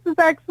 Lucas is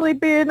actually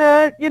being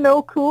a,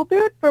 cool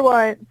dude for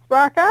once.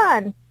 Rock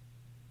on.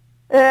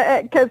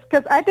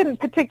 Because I didn't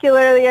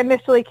particularly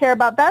initially care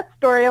about that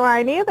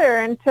storyline either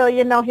until,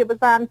 he was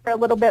on for a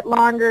little bit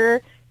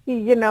longer.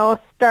 He,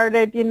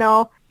 started,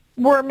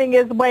 worming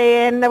his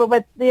way in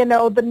with,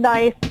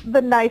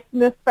 the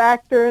niceness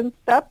factor and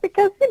stuff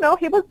because,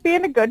 he was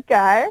being a good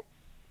guy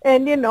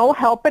and,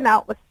 helping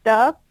out with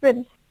stuff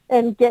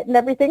and getting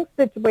everything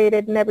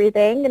situated and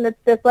everything. And it's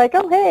just like,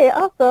 oh, hey,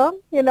 awesome.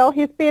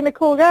 He's being a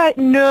cool guy.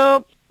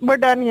 Nope, we're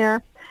done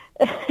here.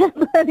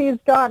 And then he's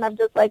gone. I'm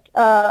just like,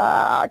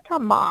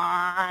 come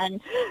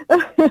on.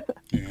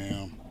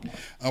 Yeah.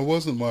 I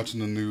wasn't watching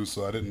the news,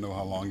 so I didn't know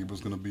how long he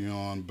was going to be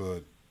on,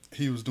 but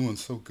he was doing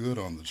so good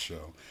on the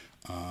show.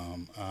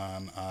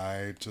 And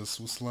I just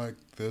was like,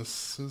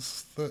 this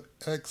is the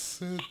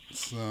exit.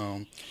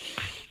 So,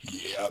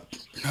 yeah,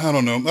 I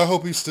don't know. I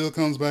hope he still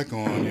comes back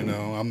on, you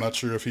know. I'm not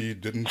sure if he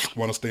didn't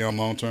want to stay on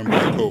long term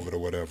because of COVID or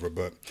whatever.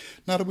 But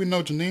now that we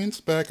know Janine's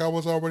back, I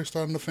was already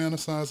starting to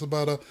fantasize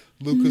about a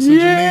Lucas and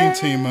Janine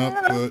team up.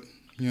 Yeah. But,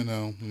 you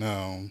know,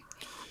 no.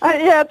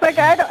 Yeah, it's like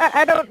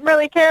I don't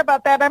really care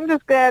about that. I'm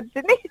just glad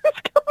Janine's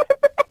coming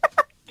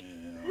back.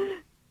 Yeah.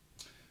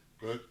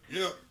 But,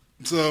 yeah.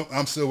 So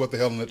I'm still with the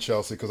Helen at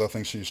Chelsea because I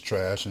think she's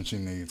trash and she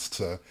needs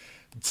to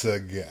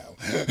go.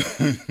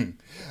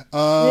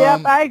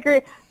 Yep, I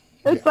agree.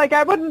 It's Yeah. like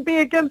I wouldn't be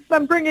against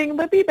them bringing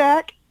Libby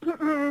back.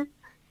 Mm-mm.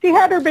 She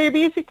had her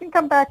baby. She can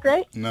come back,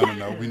 right? No.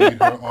 We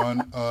need her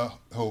on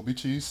Hobie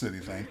Cheese City.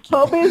 Thank you.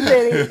 Hobie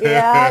City.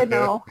 Yeah,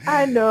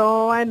 I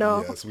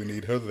know. Yes, we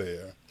need her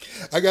there.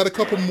 I got a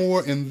couple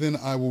more, and then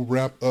I will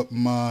wrap up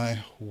my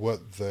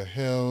what the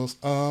hells.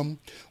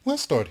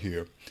 Let's start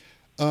here.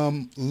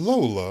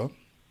 Lola,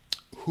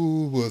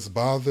 who was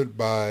bothered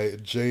by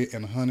Jay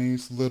and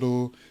Honey's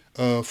little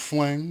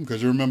fling,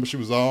 because you remember she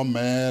was all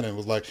mad and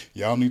was like,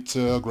 y'all need to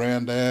tell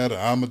Granddad or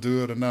I'ma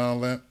do it and all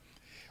that.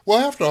 Well,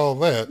 after all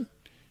that,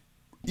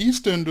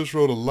 EastEnders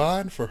wrote a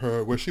line for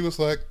her where she was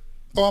like,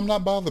 oh, I'm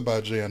not bothered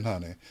by Jay and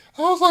Honey.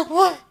 I was like,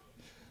 what?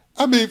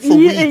 I mean, for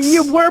weeks.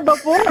 You were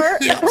before.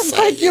 Yes,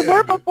 Like you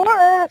were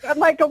before.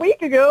 Like a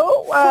week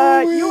ago.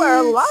 For You are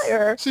a weeks.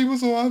 liar. She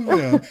was on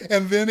them.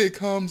 And then it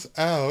comes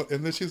out,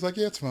 and then she's like,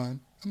 yeah, it's fine.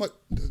 I'm like,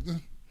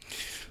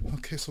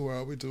 okay, so why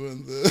are we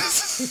doing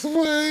this?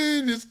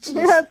 Wait, it's just...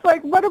 Yeah, it's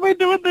like, what are we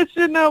doing this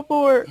shit now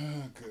for? Oh,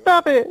 God.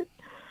 Stop it.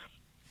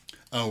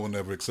 I will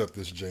never accept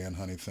this Jay and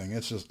Honey thing.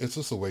 It's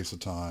just a waste of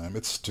time.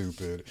 It's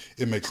stupid.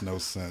 It makes no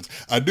sense.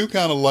 I do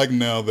kind of like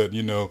now that,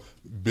 you know,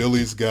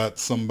 Billy's got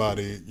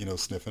somebody, you know,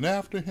 sniffing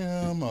after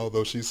him,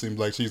 although she seems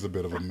like she's a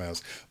bit of a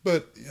mess.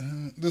 But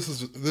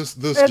this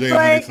It's Jay and Honey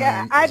like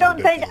thing I is don't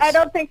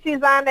ridiculous. think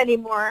she's on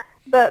anymore.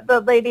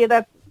 The lady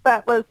that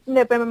was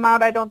snipping him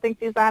out, I don't think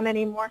she's on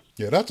anymore.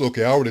 Yeah, that's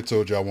okay. I already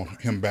told you I want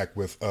him back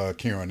with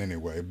Karen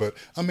anyway. But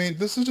I mean,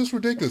 this is just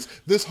ridiculous.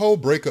 This whole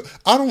breakup.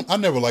 I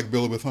never liked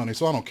Billy with Honey,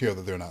 so I don't care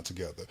that they're not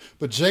together.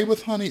 But Jay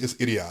with Honey is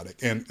idiotic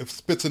and it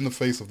spits in the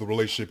face of the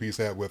relationship he's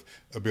had with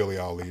Billy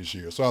all these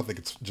years. So I think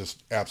it's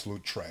just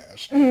absolute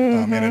trash,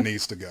 and it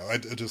needs to go. I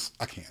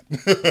can't.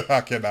 I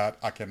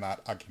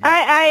cannot.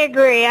 I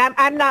agree.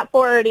 I'm not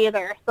for it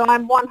either. So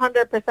I'm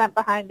 100%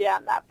 behind you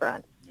on that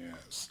front.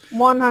 Yes.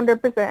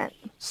 100%.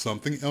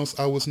 Something else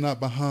I was not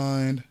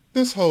behind.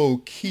 This whole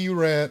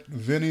Keyrat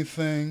Vinny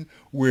thing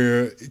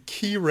where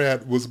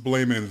Keyrat was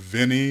blaming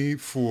Vinny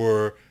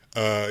for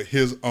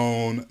his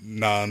own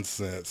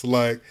nonsense.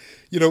 Like,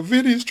 you know,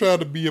 Vinny's trying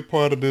to be a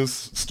part of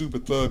this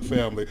stupid thug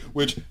family,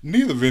 which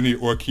neither Vinny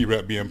or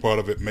Keyrat being part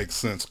of it makes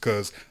sense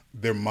because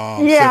their mom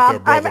sent Yeah, their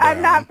brother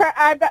I'm down.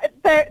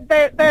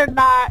 not. They're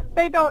not.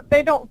 They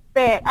don't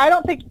fit. I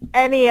don't think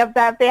any of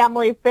that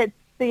family fits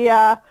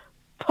the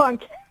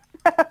punk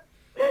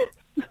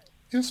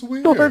It's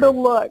weird. sort of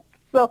look.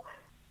 So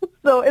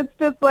it's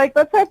just like,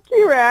 let's have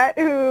Kirat,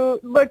 who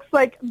looks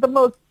like the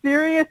most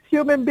serious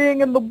human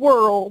being in the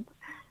world,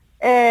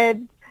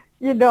 and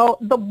you know,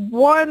 the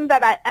one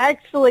that I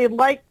actually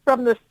liked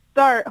from the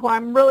start, who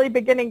I'm really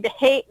beginning to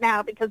hate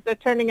now because they're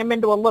turning him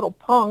into a little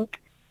punk.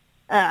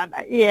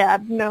 Yeah,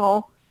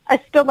 no,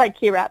 I still like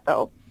Kirat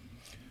though.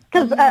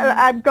 Because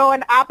I'm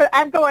going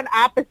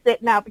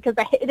opposite now because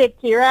I hated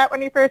Kirat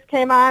when he first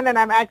came on, and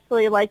I'm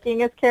actually liking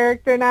his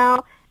character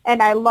now.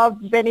 And I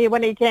loved Vinny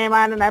when he came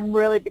on, and I'm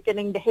really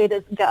beginning to hate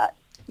his gut.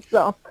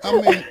 So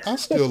I mean, I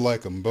still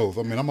like them both.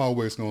 I mean, I'm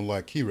always going to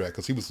like Keyrat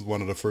because he was one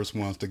of the first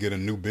ones to get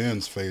in New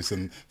Ben's face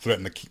and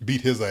threaten to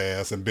beat his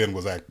ass, and Ben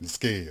was acting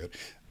scared.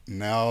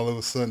 Now all of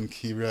a sudden,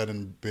 Keyrat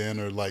and Ben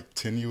are like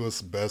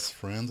tenuous best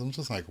friends. I'm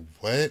just like,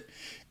 what?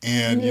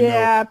 And you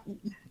yeah, know,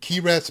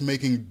 Keyrat's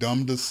making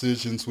dumb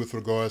decisions with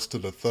regards to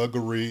the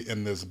thuggery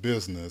in this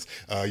business.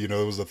 You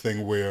know, it was a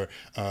thing where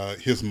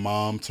his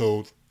mom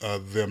told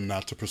them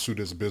not to pursue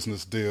this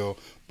business deal,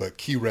 but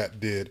Keyrat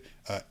did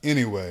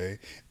anyway.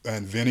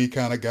 And Vinny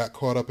kind of got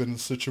caught up in the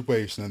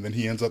situation, and then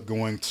he ends up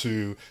going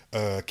to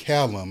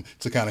Callum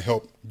to kind of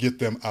help get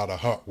them out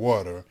of hot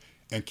water.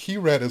 And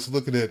Keyrat is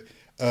looking at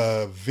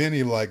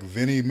Vinny like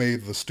Vinny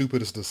made the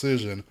stupidest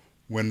decision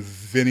when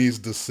Vinny's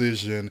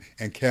decision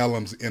and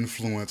Callum's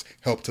influence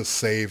helped to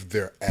save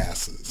their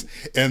asses.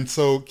 And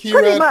so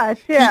pretty much,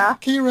 yeah.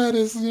 Keyrat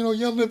is, you know,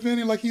 yelling at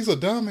Vinny like he's a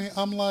dummy.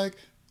 I'm like,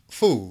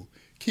 fool,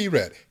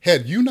 Keyrat,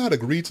 had you not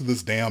agreed to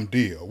this damn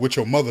deal, which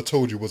your mother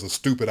told you was a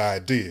stupid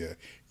idea,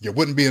 you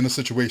wouldn't be in the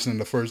situation in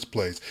the first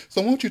place.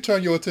 So won't you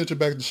turn your attention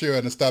back to Sharon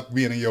and stop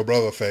being in your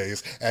brother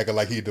face, acting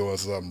like he doing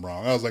something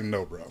wrong? I was like,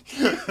 no, bro.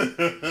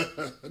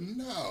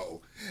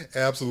 No,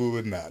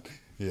 absolutely not.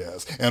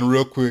 Yes. And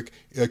real quick,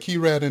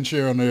 Keyrat and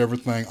Sharon and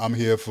everything, I'm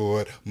here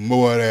for it.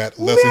 More of that,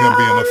 less of him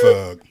being a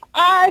thug.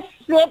 I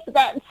ship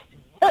that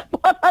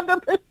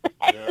 100%.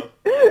 Yeah.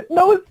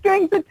 No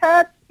strings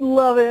attached,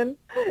 loving.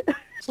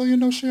 So,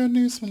 Sharon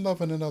needs some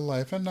loving in her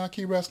life, and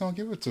Naki Rat's going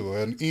to give it to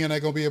her, and Ian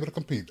ain't going to be able to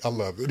compete. I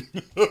love it.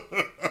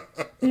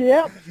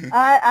 Yep.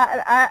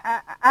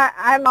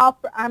 I'm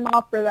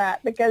all for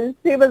that because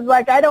she was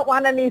like, I don't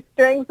want any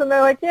strings, and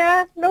they're like,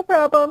 yeah, no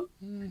problem.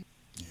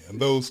 Yeah, and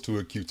those two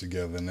are cute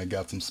together, and they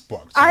got some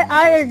sparks.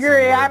 I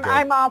agree.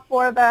 I'm all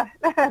for that.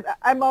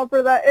 I'm all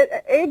for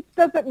that. Age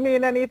doesn't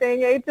mean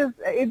anything. Age is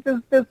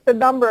just a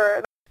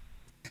number.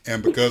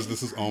 And because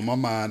this is on my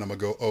mind, I'm going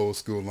to go old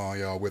school on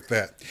y'all with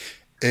that.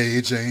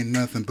 Age ain't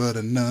nothing but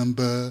a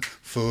number.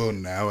 For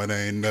now it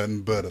ain't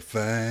nothing but a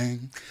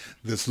thing.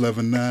 This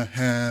loving I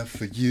have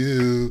for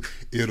you,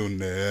 it'll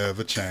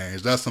never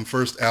change. That's some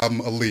first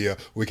album Aaliyah.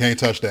 We can't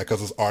touch that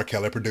because it's R.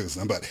 Kelly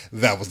producing, but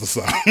that was the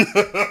song.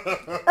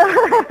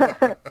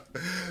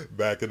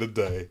 Back in the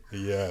day,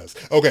 yes.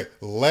 Okay,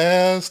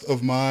 last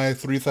of my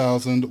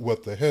 3,000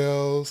 what the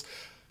hells.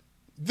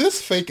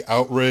 This fake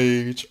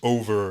outrage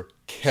over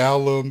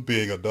Callum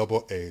being a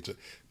double agent.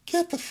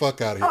 Get the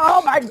fuck out of here.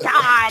 Oh my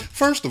God.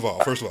 First of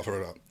all,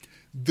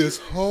 this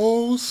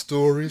whole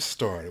story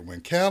started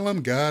when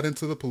Callum got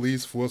into the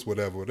police force,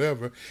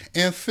 whatever,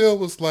 and Phil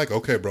was like,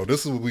 okay, bro,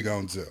 this is what we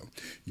gonna do.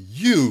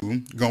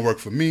 You gonna work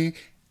for me,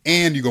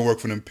 and you gonna work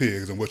for them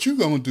pigs. And what you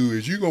gonna do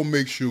is you gonna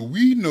make sure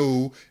we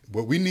know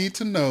what we need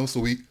to know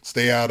so we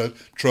stay out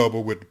of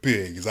trouble with the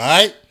pigs, all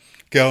right?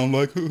 Callum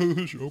like,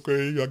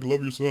 okay, I can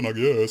love your son, I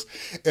guess.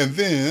 And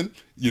then,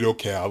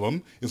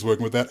 Callum is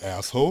working with that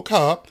asshole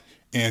cop,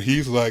 and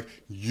he's like,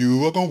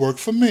 you are going to work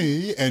for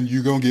me, and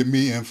you're going to get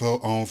me info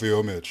on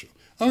Phil Mitchell.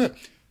 Okay,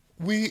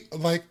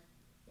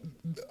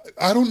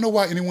 I don't know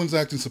why anyone's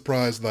acting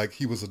surprised like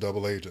he was a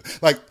double agent.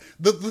 Like,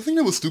 the thing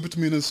that was stupid to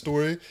me in this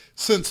story,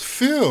 since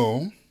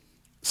Phil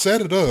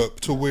set it up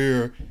to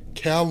where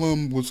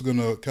Callum was going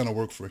to kind of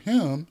work for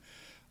him,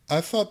 I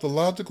thought the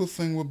logical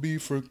thing would be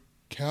for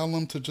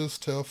Callum to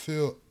just tell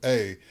Phil,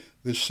 hey,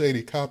 this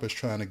shady cop is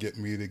trying to get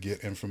me to get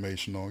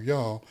information on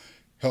y'all.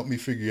 Help me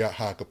figure out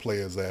how I could play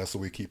his ass so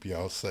we keep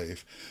y'all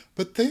safe.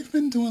 But they've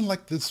been doing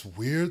like this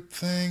weird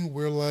thing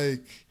where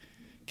like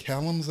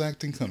Callum's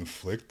acting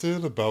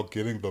conflicted about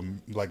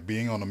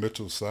being on the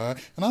Mitchell side.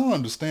 And I don't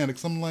understand it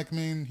because I'm like,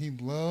 he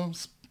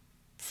loves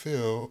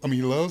Phil.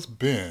 He loves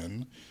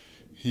Ben.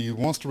 He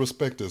wants to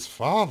respect his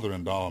father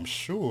and all, I'm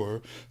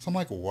sure. So I'm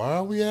like, why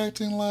are we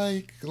acting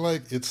like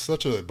it's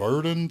such a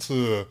burden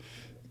to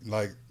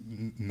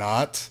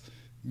not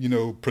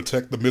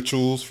protect the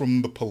Mitchells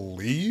from the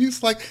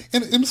police?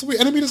 And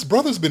his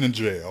brother's been in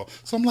jail.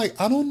 So I'm like,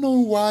 I don't know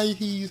why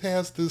he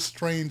has this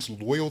strange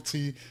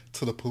loyalty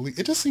to the police.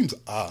 It just seems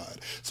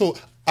odd. So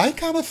I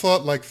kind of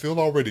thought like Phil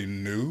already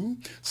knew.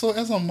 So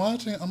as I'm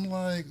watching, I'm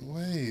like,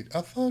 wait,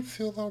 I thought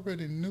Phil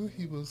already knew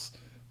he was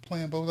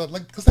playing both,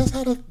 because that's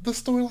how the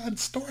storyline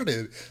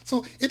started.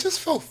 So it just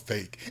felt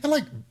fake. And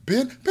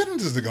Ben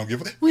isn't gonna give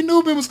it. We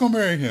knew Ben was gonna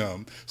marry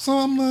him. So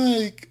I'm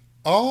like,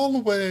 all the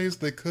ways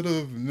they could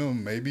have,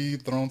 maybe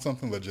thrown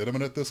something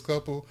legitimate at this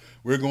couple.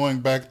 We're going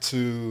back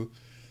to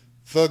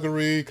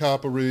thuggery,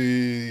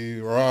 coppery,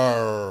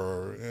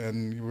 rawr,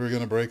 and we're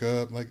gonna break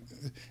up.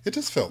 It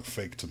just felt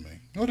fake to me.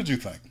 What did you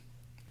think?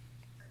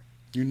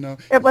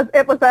 It was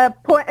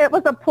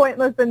a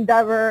pointless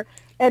endeavor,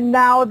 and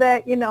now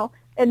that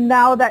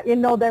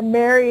they're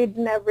married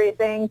and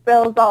everything,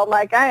 Phil's all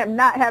like, I am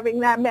not having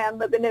that man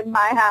living in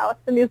my house.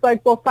 And he's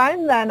like, well,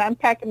 fine then, I'm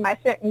packing my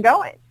shit and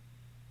going.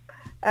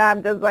 And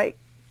I'm just like,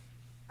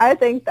 I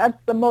think that's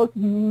the most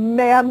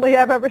manly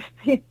I've ever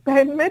seen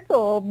Ben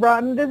Mitchell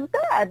run his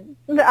dad.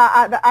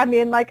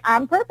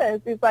 On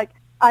purpose. He's like,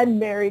 I'm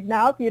married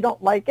now. If you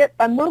don't like it,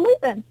 then we're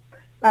leaving.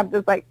 I'm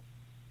just like,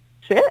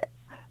 shit.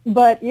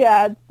 But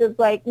yeah, it's just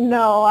like,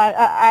 no,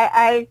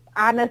 I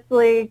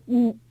honestly,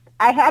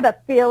 I had a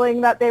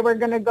feeling that they were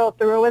going to go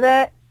through with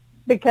it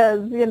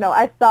because,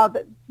 I saw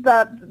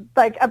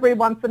that every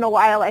once in a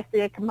while I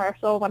see a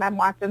commercial when I'm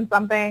watching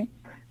something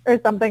or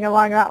something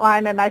along that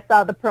line, and I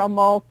saw the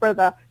promo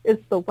for is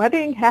the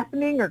wedding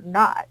happening or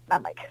not? And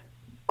I'm like,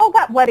 oh,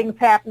 that wedding's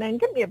happening.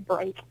 Give me a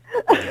break.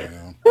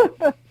 Yeah.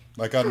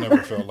 I never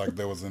felt like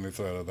there was any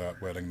threat of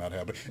that wedding not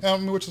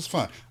happening, which is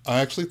fine. I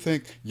actually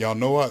think, y'all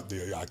know what,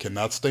 I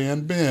cannot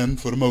stand Ben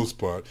for the most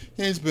part.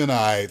 He's been all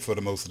right for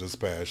the most of this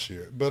past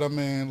year. But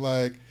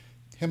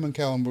him and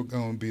Callum were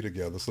going to be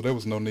together, so there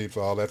was no need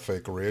for all that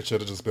fakery. It should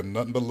have just been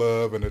nothing but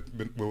love, and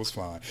it was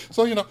fine.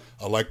 So,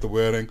 I like the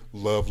wedding,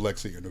 love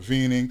Lexi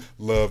intervening,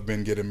 love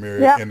Ben getting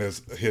married in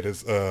his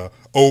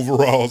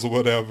overalls or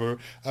whatever.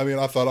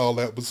 I thought all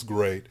that was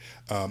great.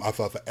 I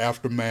thought the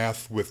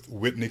aftermath with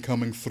Whitney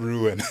coming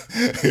through and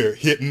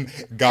hitting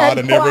God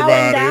and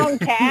everybody down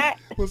Cat.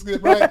 was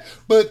good, right?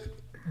 But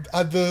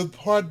the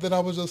part that I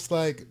was just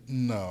like,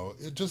 no,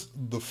 just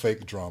the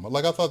fake drama.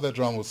 I thought that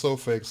drama was so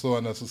fake, so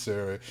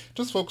unnecessary.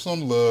 Just focus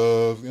on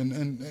love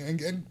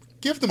and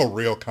give them a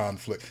real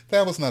conflict.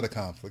 That was not a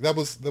conflict. That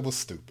was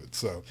stupid.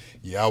 So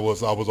yeah, I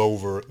was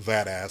over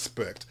that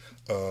aspect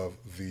of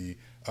the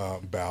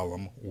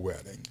Ballum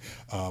wedding.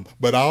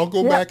 But I'll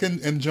go Yep. back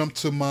and jump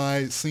to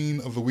my scene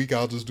of the week.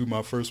 I'll just do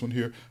my first one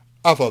here.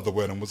 I thought the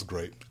wedding was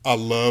great. I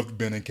loved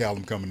Ben and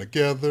Callum coming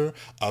together.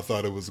 I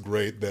thought it was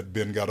great that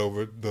Ben got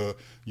over the,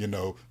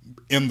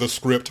 in the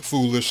script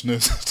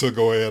foolishness to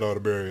go ahead on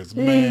to bury his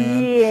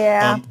man.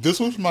 Yeah.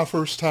 This was my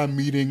first time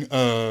meeting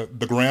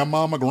the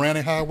grandmama, Granny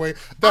Highway.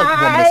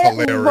 That woman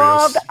is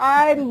hilarious.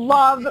 I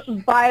love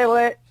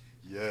Violet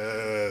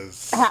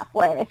Yes.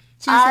 halfway.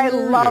 She's I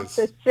hilarious. love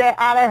the shit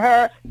out of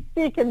her.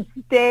 She can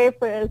stay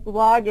for as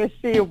long as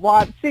she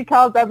wants. She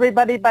calls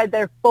everybody by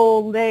their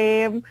full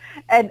name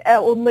and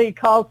only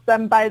calls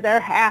them by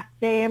their half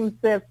names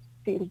if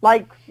she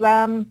likes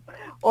them.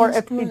 Or That's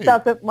if she great.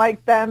 doesn't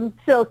like them,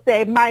 she'll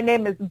say, my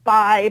name is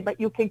Vi, but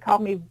you can call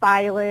me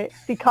Violet.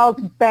 She calls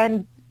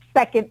Ben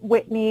second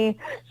Whitney.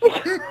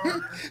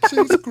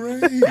 She's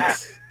great.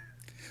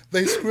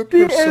 They script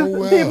She her so is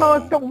well. the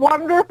most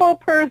wonderful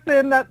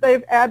person that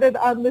they've added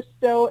on the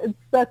show in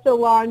such a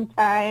long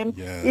time,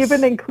 Yes.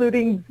 even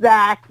including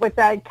Zach, which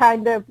I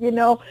kind of,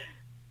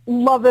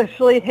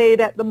 lovishly hate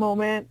at the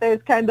moment.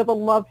 There's kind of a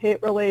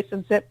love-hate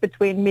relationship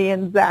between me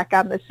and Zach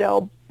on the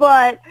show,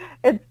 but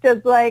it's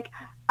just like,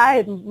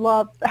 I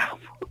love that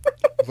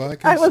woman.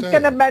 I was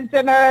going to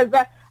mention her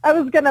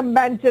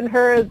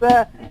as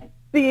a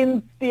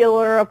scene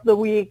stealer of the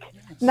week.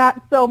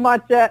 Not so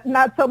much a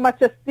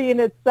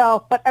scene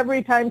itself, but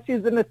every time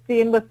she's in a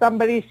scene with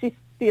somebody, she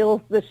steals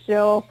the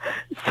show.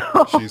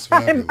 So She's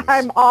fabulous.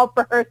 I'm all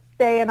for her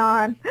staying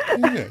on.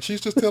 Yeah,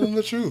 she's just telling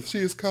the truth. She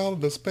is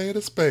calling a spade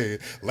a spade.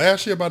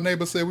 Last year, my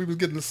neighbor said we was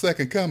getting the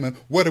second coming.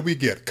 What did we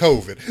get?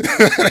 COVID.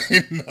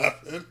 Ain't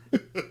nothing.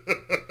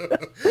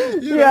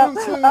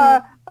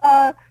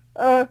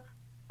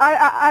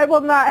 I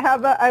will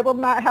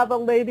not have a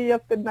lady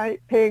of the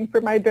night paying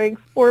for my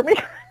drinks for me.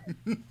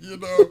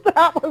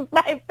 That was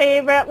my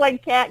favorite when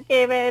Kat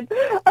came in.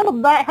 I will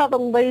not have a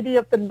lady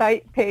of the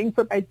night paying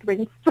for my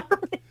drinks for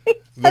me.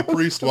 The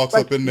priest walks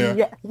up in there.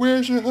 Yes.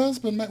 Where's your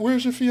husband, man?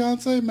 Where's your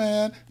fiance,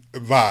 man?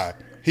 Vi.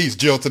 He's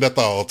jilted at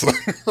the altar.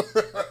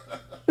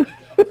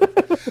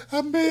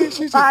 I mean,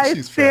 she's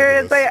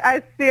fabulous.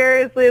 I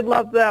seriously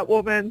love that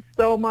woman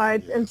so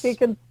much, and she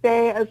can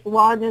stay as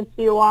long as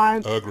she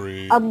wants.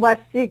 Agreed. Unless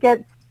she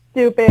gets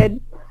stupid,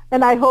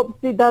 and I hope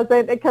she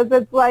doesn't, because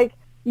it's like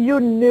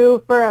you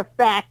knew for a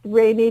fact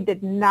Rainey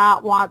did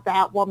not want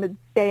that woman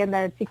staying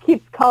there. She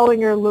keeps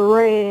calling her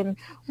Lorraine,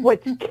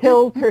 which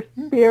kills her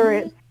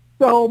spirit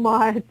so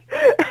much.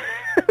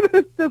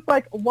 It's just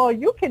like, well,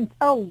 you can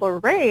tell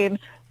Lorraine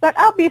that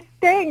I'll be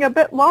staying a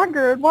bit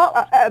longer.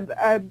 Well,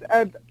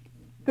 and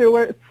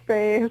Stuart's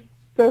face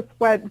just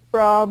went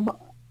from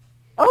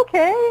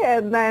okay,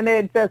 and then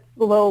it just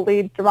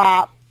slowly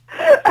dropped.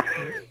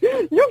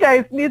 You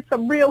guys need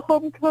some real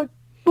home-cooked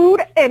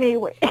food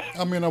anyway.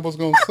 I mean, I was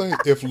going to say,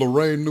 if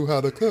Lorraine knew how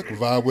to cook,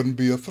 Vi wouldn't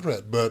be a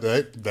threat. But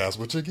hey, that's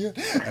what you get.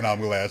 And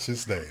I'm glad she's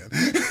staying.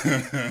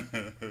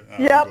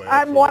 Yep,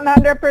 I'm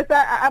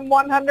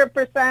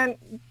 100%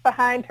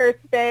 behind her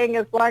staying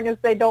as long as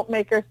they don't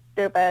make her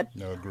stupid.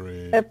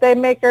 Agreed. If they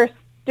make her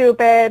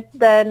stupid,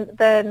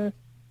 then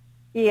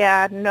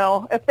yeah,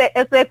 no.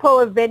 If they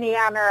pull a Vinny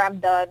on her, I'm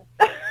done.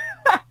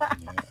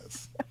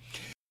 Yes.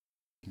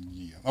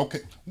 Yeah. Okay.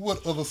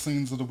 What other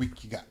scenes of the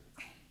week you got?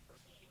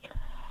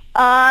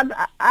 I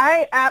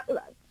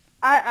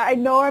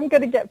know I'm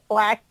going to get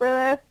flack for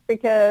this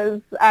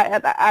because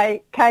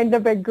I kind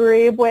of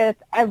agree with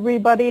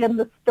everybody in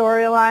the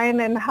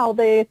storyline and how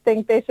they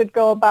think they should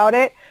go about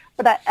it.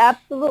 But I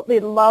absolutely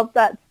love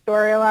that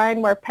storyline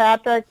where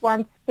Patrick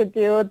wants to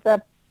do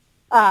the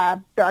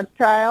drug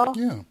trial.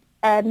 Yeah.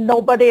 And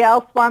nobody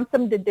else wants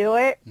him to do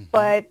it. Mm-hmm.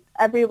 But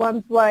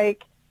everyone's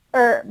like,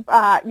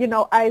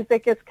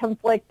 Isaac is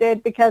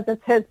conflicted because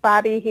it's his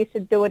body. He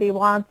should do what he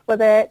wants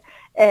with it.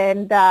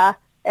 And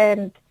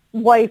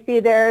wifey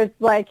there's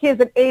like, he's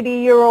an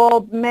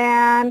 80-year-old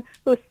man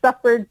who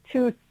suffered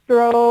 2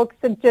 strokes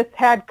and just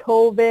had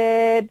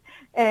COVID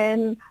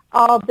and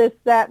all this,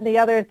 that, and the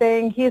other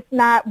thing. He's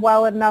not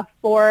well enough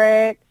for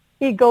it.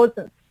 He goes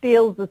and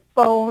steals his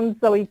phone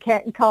so he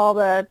can't call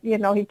the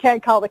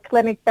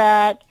clinic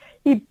back.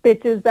 He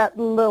bitches that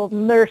little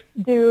nurse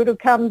dude who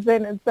comes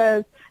in and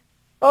says,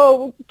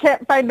 oh,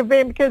 can't find a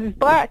vein because he's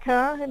black,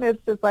 huh? And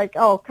it's just like,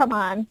 oh, come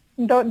on.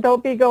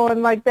 Don't be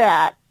going like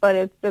that. But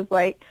it's just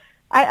like,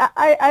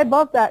 I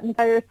love that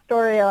entire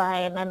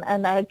storyline,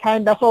 and I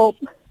kind of hope,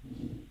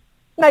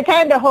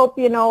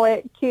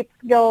 it keeps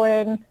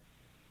going,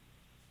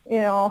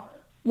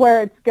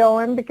 where it's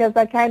going, because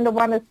I kind of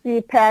want to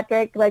see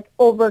Patrick, like,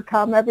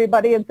 overcome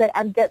everybody and say,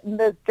 I'm getting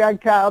this drug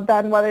trial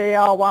done whether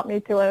y'all want me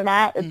to or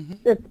not.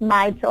 It's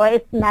my choice,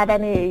 not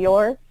any of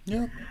yours.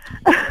 Yeah.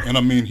 And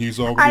I mean,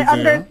 he's already I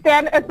there.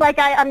 understand. It's like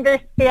I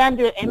understand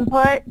your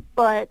input,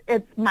 but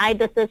it's my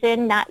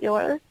decision, not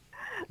yours.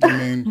 I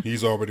mean,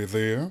 he's already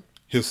there.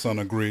 His son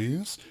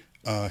agrees.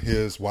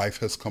 His wife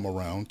has come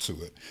around to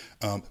it.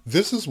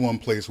 This is one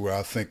place where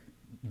I think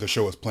the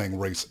show is playing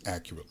race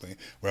accurately.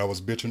 Where I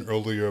was bitching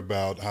earlier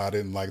about how I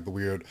didn't like the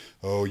weird,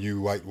 oh, you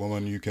white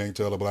woman, you can't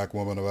tell a black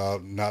woman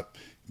about not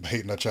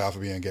hating a child for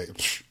being gay,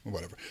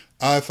 whatever.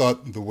 I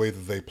thought the way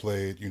that they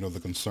played, the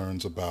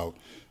concerns about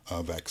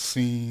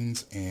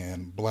vaccines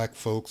and black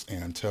folks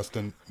and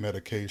testing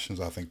medications,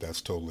 I think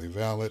that's totally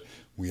valid.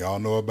 We all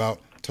know about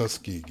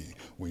Tuskegee.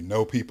 We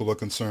know people are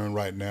concerned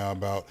right now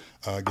about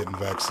getting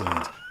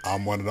vaccines.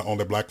 I'm one of the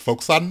only black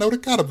folks I know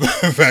that got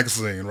a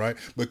vaccine, right?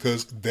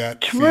 Because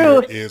that fear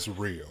Truth. is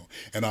real.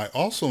 And I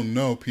also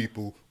know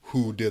people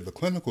who did the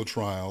clinical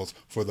trials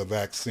for the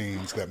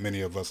vaccines that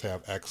many of us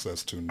have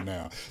access to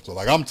now. So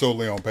like I'm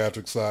totally on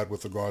Patrick's side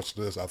with regards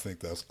to this. I think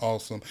that's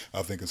awesome.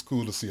 I think it's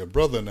cool to see a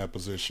brother in that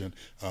position,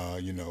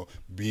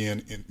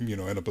 being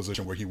in a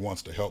position where he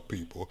wants to help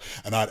people.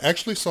 And I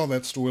actually saw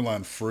that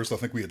storyline first. I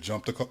think we had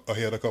jumped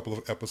ahead a couple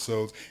of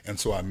episodes. And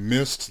so I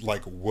missed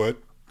like what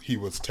he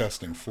was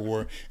testing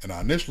for, and I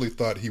initially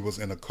thought he was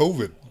in a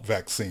COVID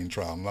vaccine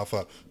trial, and I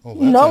thought, oh,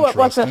 that's No, it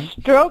was a interesting.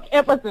 stroke.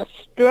 It was a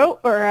stroke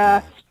or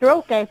a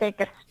stroke, I think,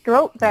 a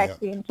stroke Yeah,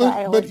 vaccine but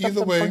trial or but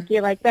either something way, funky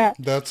like that.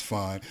 that's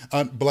fine.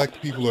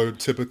 Black people are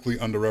typically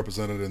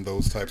underrepresented in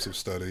those types of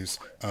studies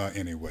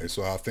anyway,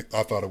 so I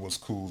thought it was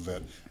cool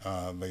that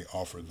they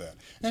offered that.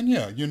 And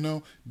yeah,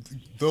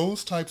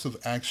 those types of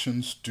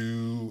actions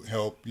do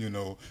help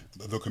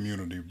the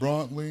community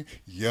broadly.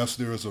 Yes,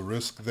 there is a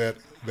risk that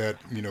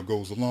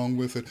goes along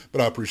with it,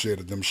 but I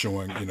appreciated them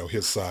showing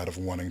his side of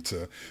wanting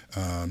to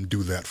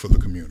do that for the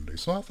community.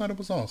 So I thought it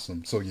was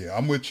awesome. So yeah,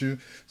 I'm with you.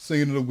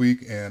 Scene of the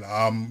week, and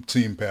I'm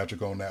Team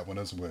Patrick on that one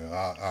as well.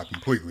 I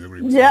completely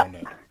agree with you on Yep.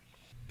 that.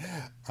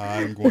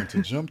 I'm going to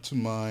jump to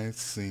my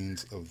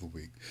scenes of the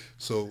week.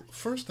 So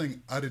first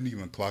thing, I didn't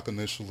even clock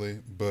initially,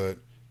 but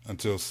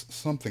until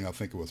something I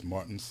think it was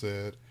Martin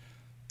said,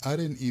 I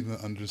didn't even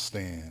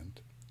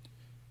understand.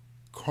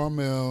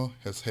 Carmel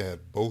has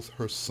had both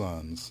her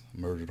sons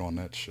murdered on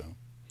that show.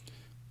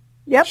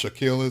 Yep.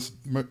 Shaquille is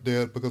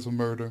dead because of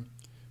murder.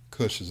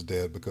 Cush is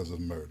dead because of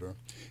murder.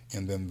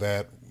 And then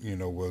that,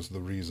 was the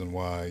reason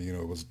why,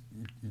 it was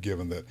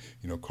given that,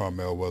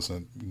 Carmel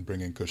wasn't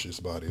bringing Cush's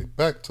body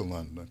back to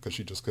London because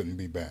she just couldn't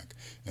be back.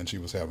 And she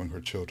was having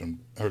her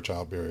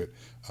child buried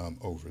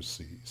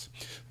overseas.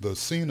 The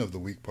scene of the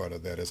week part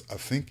of that is, I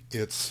think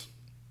it's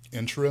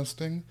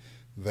interesting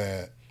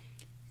that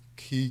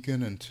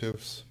Keegan and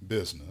Tiff's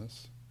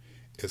business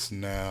is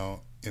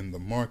now in the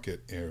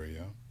market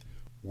area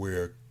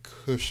where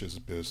Cush's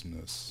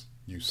business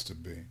used to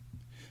be.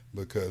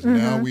 Because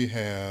now Mhm. we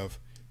have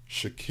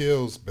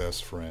Shaquille's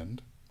best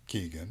friend,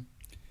 Keegan,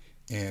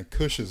 and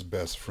Cush's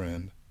best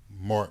friend,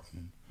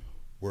 Martin,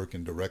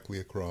 working directly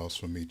across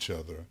from each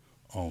other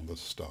on the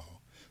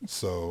stall.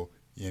 So,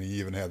 and you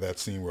even had that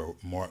scene where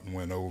Martin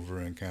went over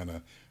and kind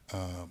of,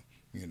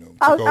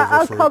 took over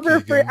I'll for cover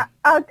for Keegan.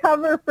 I'll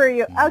cover for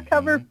you. I'll hmm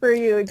cover for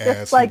you, just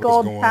As he like was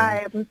old going,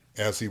 times.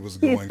 as he was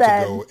He going to said.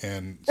 go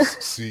and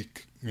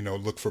seek,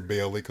 look for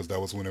Bailey, because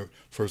that was when it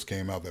first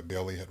came out that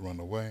Bailey had run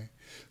away.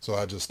 So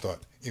I just thought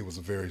it was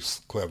very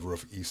clever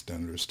of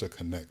EastEnders to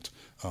connect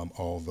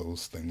all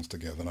those things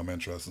together. And I'm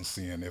interested in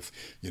seeing if,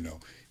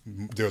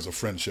 there's a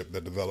friendship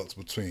that develops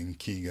between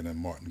Keegan and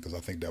Martin, because I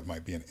think that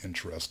might be an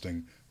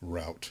interesting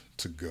route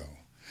to go.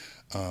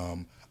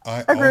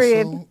 I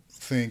Agreed. also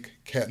think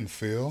Cat and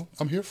Phil,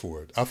 I'm here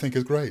for it. I think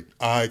it's great.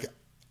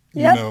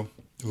 You Yep. know,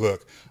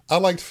 look, I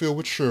liked Phil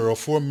with Cheryl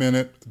for a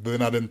minute,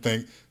 then I didn't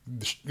think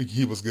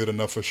he was good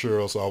enough for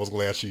Cheryl, so I was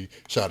glad she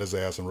shot his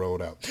ass and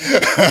rolled out.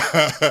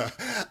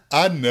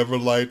 I never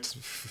liked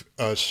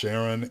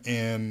Sharon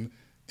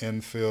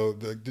and Phil.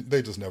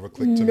 They just never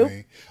clicked to Nope.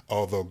 me.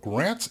 Although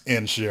Grant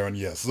and Sharon,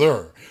 yes,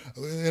 sir.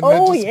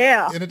 Oh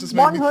yeah. And it just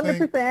made One me hundred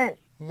think, percent.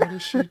 what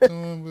is she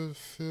doing with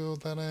Phil?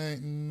 That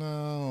ain't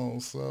no.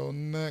 So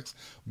next.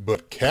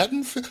 But Cat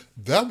and Phil,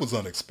 that was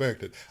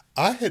unexpected.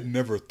 I had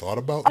never thought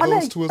about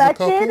those two as a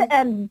Unexpected couple.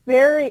 and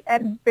very,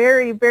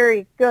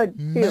 very good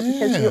too,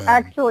 because you Man.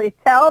 actually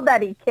tell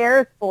that he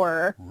cares for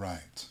her.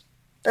 Right.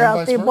 Or And else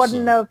vice he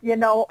wouldn't versa. have, he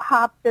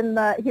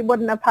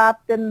wouldn't have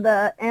hopped in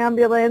the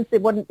ambulance. He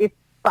wouldn't be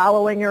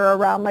following her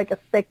around like a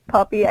sick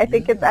puppy. I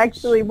think it's Yes.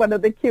 actually one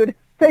of the cutest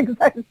things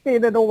I've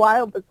seen in a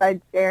while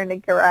besides Sharon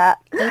and Karat.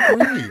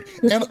 Agreed.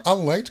 And I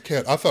liked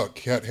Kat. I thought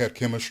Kat had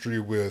chemistry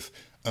with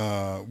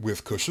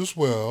Kush as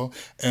well,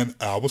 and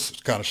I was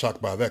kind of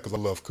shocked by that because I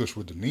love Kush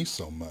with Denise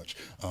so much.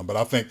 But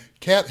I think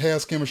Kat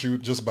has chemistry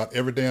with just about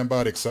every damn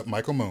body except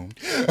Michael Moon,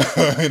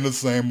 in the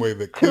same way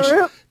that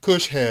True.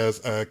 Kush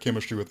has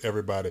chemistry with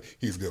everybody.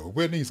 He's good with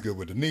Whitney. He's good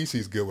with Denise.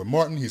 He's good with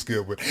Martin. He's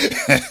good with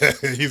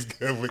he's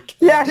good with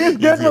Yeah, he's he's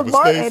good good with with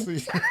Martin.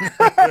 Stacy.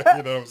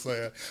 You know what I'm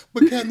saying?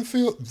 But Kat and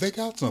Phil, they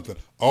got something.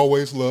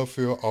 Always love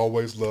Phil.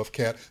 Always love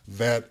Kat.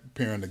 That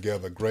pairing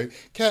together, great.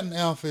 Kat and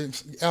Alfie.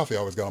 Alfie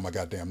always got on my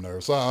goddamn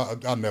nerves. So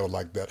I never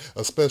liked that,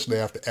 especially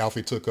after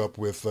Alfie took up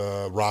with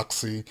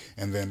Roxy,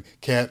 and then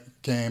Kat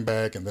came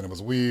back, and then it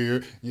was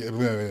weird. Yeah, blah,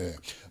 blah, blah.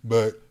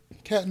 But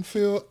Kat and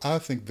Phil, I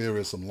think there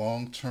is some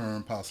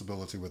long-term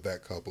possibility with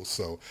that couple,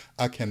 so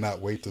I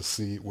cannot wait to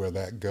see where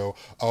that go.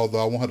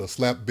 Although I want her to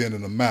slap Ben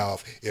in the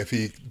mouth if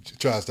he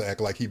tries to act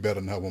like he better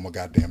than her one more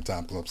goddamn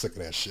time, because I'm sick of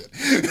that shit.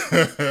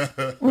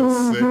 Hmm.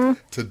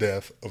 Sick to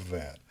death of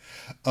that.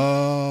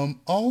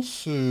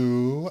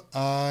 Also,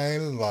 I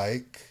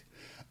like,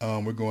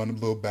 we're going a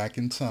little back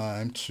in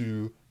time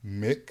to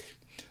Mick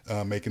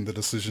making the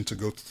decision to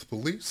go to the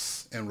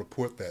police and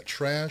report that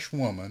trash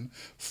woman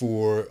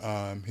for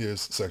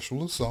his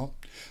sexual assault.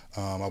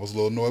 I was a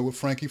little annoyed with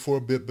Frankie for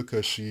a bit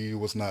because she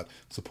was not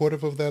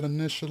supportive of that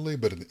initially,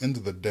 but at the end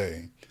of the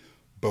day,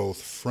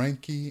 both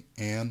Frankie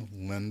and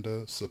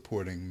Linda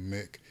supporting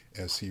Mick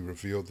as he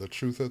revealed the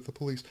truth at the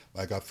police,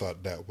 like I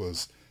thought that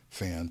was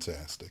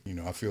fantastic. You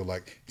know, I feel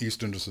like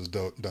EastEnders has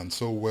done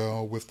so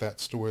well with that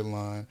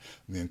storyline.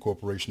 The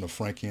incorporation of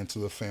Frankie into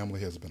the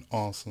family has been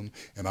awesome,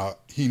 and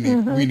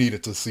we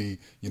needed to see,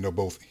 you know,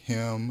 both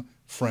him,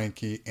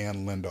 Frankie,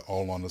 and Linda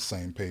all on the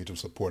same page of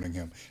supporting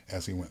him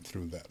as he went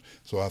through that.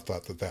 So I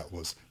thought that that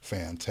was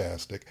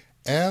fantastic.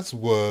 As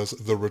was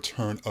the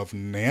return of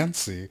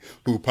Nancy,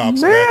 who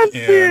pops back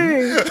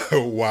in Nancy!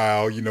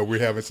 while, you know, we're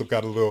having some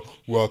kind of little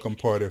welcome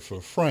party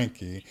for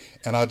Frankie.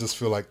 And I just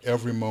feel like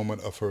every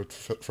moment of her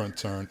front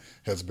turn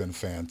has been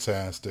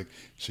fantastic.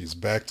 She's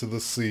back to the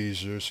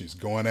seizure. She's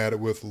going at it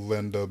with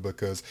Linda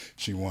because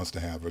she wants to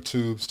have her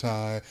tubes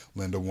tied.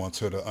 Linda wants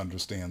her to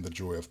understand the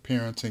joy of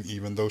parenting.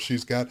 Even though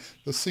she's got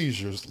the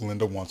seizures,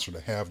 Linda wants her to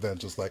have that,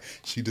 just like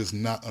she does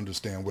not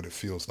understand what it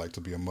feels like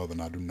to be a mother,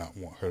 and I do not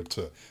want her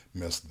to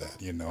miss that.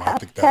 You know, I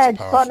think that's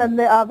Hashtag fun powerful. in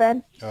the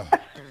oven. Uh,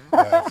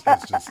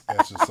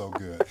 it's just so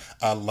good.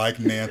 I like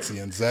Nancy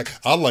and Zach.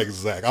 I like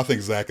Zach. I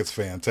think Zach is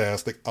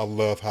fantastic. I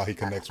love how he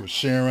connects with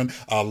Sharon.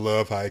 I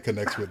love how he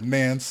connects with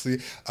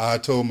Nancy. I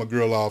told my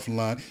girl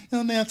offline, you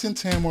know, Nancy and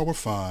Tamar were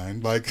fine.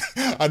 Like,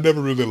 I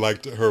never really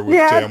liked her with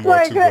Yeah, it's Tamar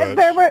like too much.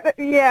 there were.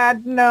 Yeah,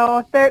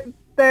 no, there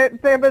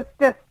was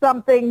just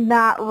something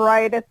not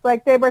right. It's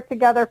like they were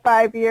together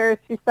 5 years.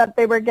 She said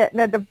they were getting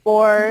a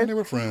divorce. They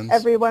were friends.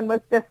 Everyone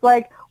was just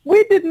like,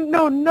 we didn't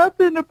know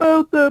nothing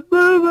about the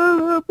blah, blah,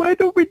 blah. Why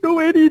don't we know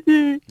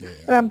anything? Yeah.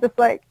 And I'm just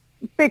like,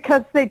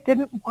 because they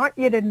didn't want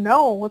you to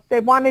know. If they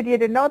wanted you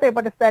to know, they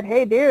would have said,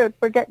 hey, dude,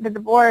 we're getting a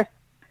divorce.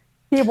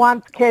 He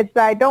wants kids,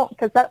 I don't,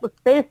 because that was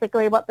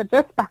basically what the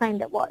gist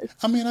behind it was.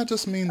 I mean, I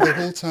just mean the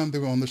whole time they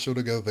were on the show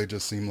together, they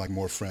just seemed like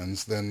more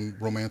friends than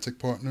romantic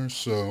partners.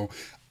 So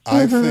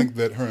I think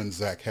that her and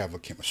Zach have a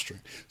chemistry.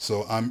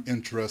 So I'm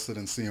interested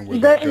in seeing where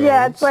that goes.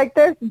 Yeah, it's like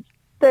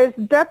there's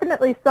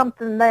definitely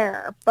something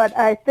there, but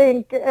I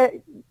think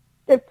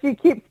if she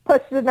keeps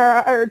pushing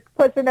her or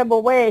pushing him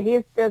away,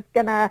 he's just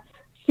gonna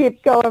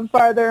keep going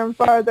farther and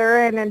farther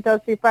in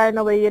until she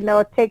finally, you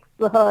know, takes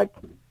the hook.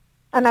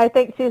 And I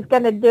think she's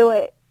gonna do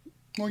it,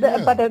 Well,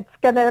 yeah. but it's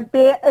gonna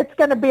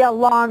be a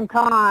long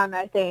con.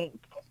 I think.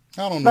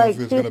 I don't know Like,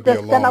 if it's she's going to be a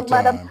just gonna long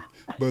let him. time.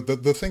 But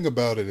the thing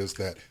about it is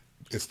that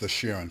it's the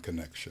Sharon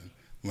connection.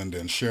 Linda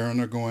and Sharon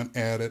are going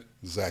at it.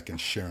 Zach and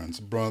Sharon's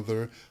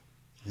brother.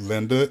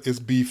 Linda is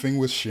beefing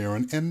with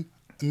Sharon and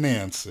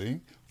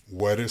Nancy.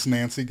 Where does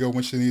Nancy go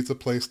when she needs a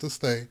place to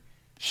stay?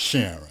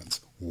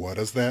 Sharon's. What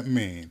does that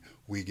mean?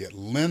 We get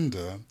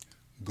Linda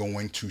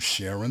going to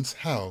Sharon's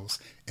house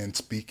and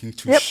speaking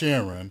to Yep.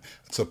 Sharon,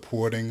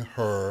 supporting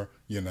her,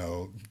 you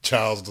know,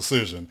 child's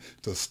decision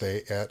to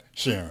stay at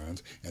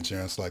Sharon's. And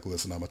Sharon's like,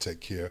 listen, I'm going to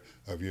take care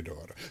of your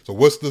daughter. So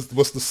what's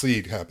the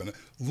seed happening?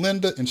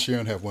 Linda and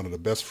Sharon have one of the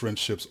best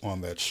friendships on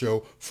that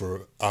show.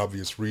 For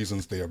obvious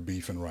reasons, they are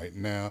beefing right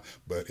now.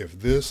 But if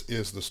this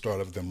is the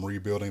start of them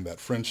rebuilding that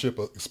friendship,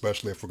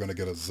 especially if we're going to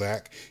get a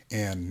Zach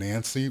and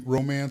Nancy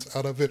romance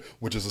out of it,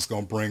 which is just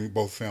going to bring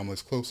both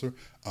families closer,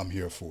 I'm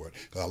here for it.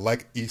 'Cause I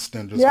like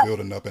EastEnders Yep.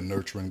 building up and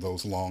nurturing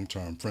those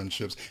long-term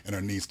friendships, and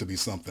there needs to be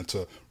something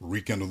to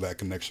rekindle that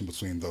connection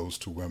between those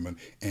two women,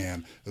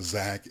 and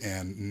Zach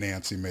and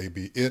Nancy may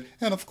be it.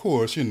 And of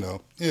course, you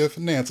know, if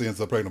Nancy ends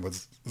up pregnant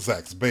with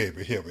Zach's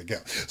baby, here we go.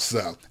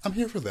 So I'm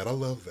here for that. I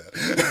love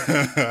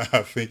that.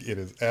 I think it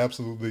is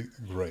absolutely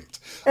great.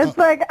 It's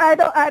like I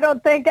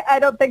don't think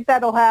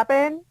that'll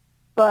happen,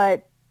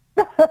 but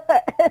but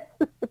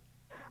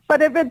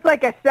if it's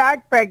like a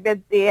shock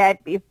pregnancy,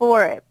 I'd be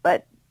for it.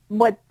 But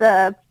with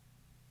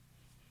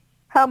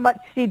how much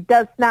she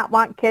does not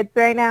want kids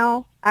right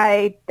now,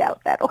 I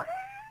doubt that'll.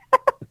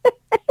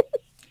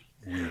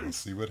 We will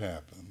see what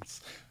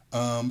happens.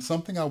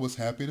 Something I was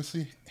happy to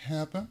see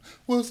happen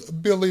was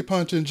Billy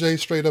punching Jay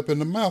straight up in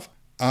the mouth.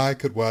 I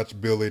could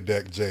watch Billy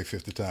deck Jay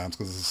 50 times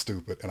because it's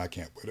stupid and I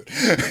can't with it.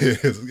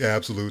 It's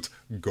absolute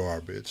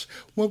garbage.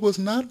 What was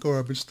not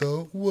garbage,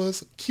 though,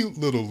 was cute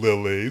little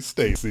Lily,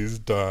 Stacy's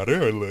daughter,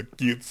 her little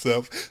cute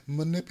self,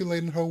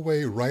 manipulating her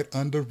way right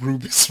under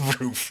Ruby's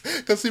roof.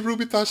 Because see,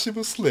 Ruby thought she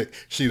was slick.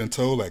 She done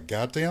told that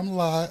goddamn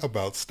lie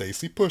about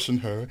Stacy pushing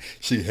her.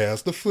 She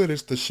has the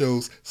footage that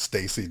shows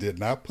Stacy did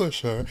not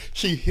push her.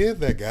 She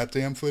hid that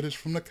goddamn footage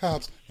from the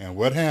cops. And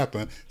what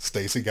happened?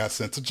 Stacy got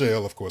sent to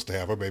jail, of course, to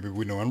have her baby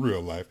we know in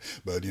real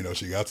life. But, you know,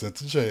 she got sent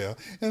to jail.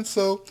 And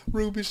so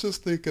Ruby's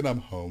just thinking, I'm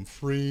home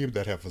free.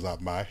 That happens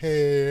out my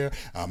hair.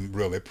 I'm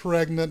really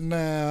pregnant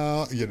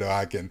now. You know,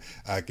 I can,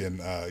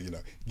 you know,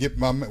 get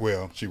my,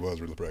 well, she was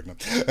really pregnant.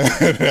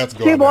 That's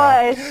going She on.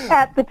 was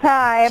at the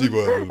time. She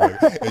was really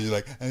pregnant. And you're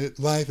like,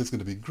 life is going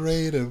to be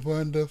great and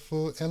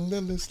wonderful. And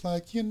Lily's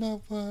like, you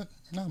know what?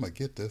 I'm gonna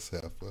get this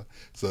heifer.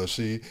 So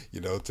she,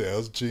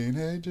 tells Jean,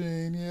 "Hey,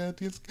 Jean, yeah,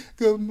 it's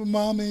good.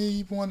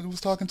 Mommy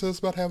was talking to us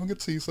about having a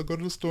tea, so go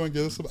to the store and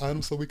get us some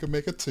items so we can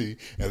make a tea."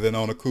 And then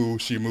on a cool,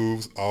 she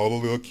moves all the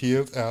little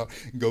kids out,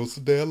 goes to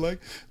Dad like,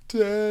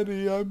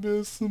 "Daddy, I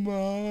miss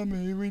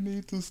Mommy. We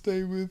need to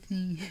stay with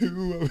you.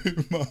 I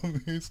mean,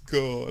 Mommy's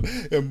gone."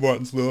 And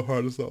Martin's little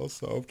heart is all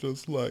soft,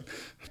 just like,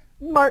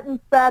 Martin's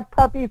sad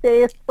puppy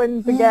face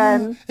wins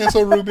again. and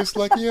so Ruby's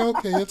like, "Yeah,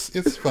 okay,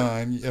 it's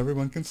fine.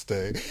 Everyone can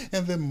stay."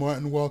 And then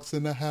Martin walks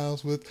in the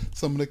house with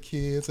some of the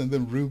kids, and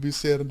then Ruby's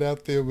sitting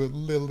out there with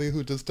Lily,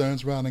 who just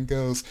turns around and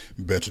goes,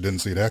 "Bet you didn't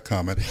see that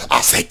coming." I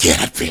say,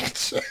 "Get it,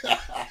 bitch."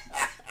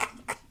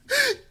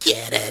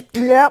 Get it.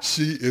 Yep.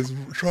 She is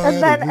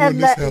trying to ruin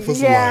this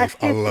heifer's life.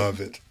 I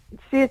love it.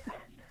 She's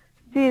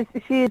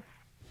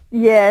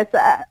yes.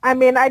 I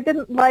mean, I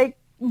didn't like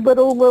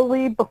little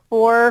Lily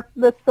before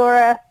the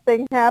Sora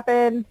thing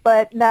happened,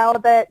 but now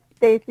that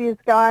Stacy's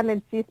gone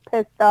and she's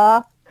pissed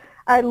off,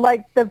 I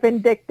like the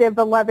vindictive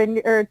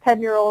 11 or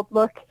 10-year-old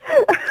look.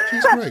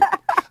 She's great.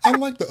 I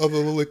like the other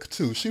Lily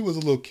too. She was a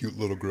little cute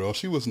little girl.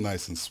 She was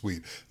nice and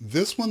sweet.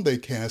 This one they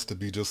cast to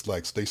be just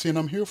like Stacy, and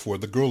I'm here for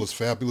it. The girl is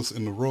fabulous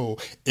in the role,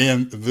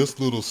 and this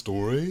little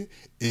story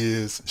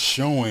is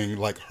showing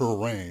like her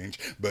range,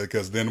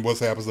 because then what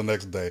happens the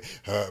next day?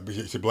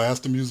 She blasts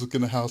the music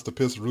in the house to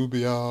piss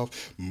Ruby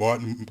off.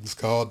 Martin is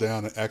called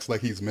down and acts like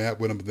he's mad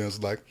with him, but then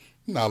it's like,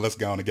 "Now let's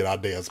go on and get our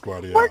dance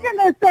party We're on."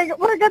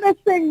 gonna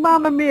sing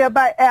Mamma Mia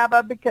by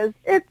ABBA because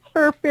it's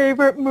her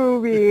favorite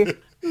movie.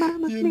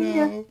 Mamma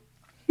Mia.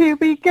 Here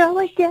we go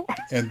again.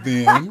 And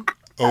then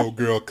old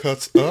girl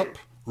cuts up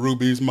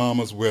Ruby's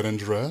mama's wedding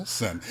dress,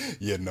 and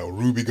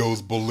Ruby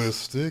goes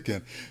ballistic,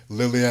 and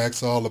Lily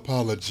acts all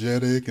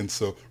apologetic, and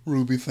so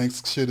Ruby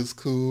thinks shit is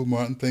cool,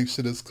 Martin thinks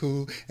shit is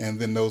cool, and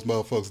then those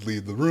motherfuckers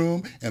leave the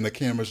room, and the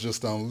camera's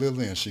just on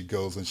Lily, and she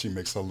goes and she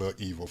makes her little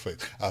evil face.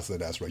 I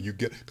said, "That's right,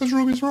 because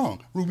Ruby's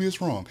wrong. Ruby is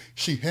wrong.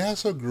 She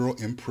has her girl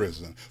in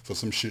prison for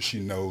some shit she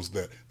knows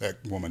that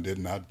woman did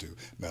not do.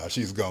 Now,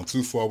 she's gone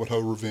too far with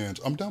her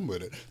revenge. I'm done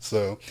with it."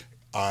 So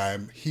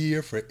I'm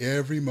here for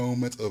every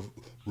moment of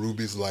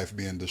Ruby's life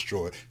being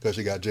destroyed, because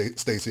she got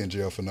Stacy in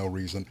jail for no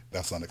reason.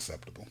 That's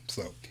unacceptable.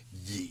 So,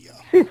 yeah.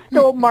 She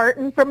stole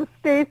Martin from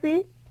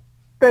Stacy.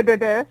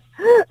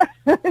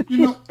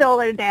 She stole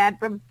her dad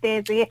from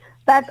Stacy.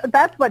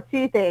 That's what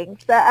she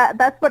thinks.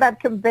 That's what I'm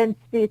convinced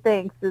she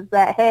thinks, is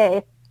that,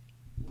 hey,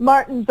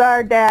 Martin's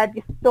our dad.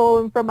 You stole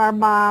him from our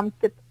mom.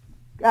 Get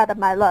out of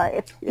my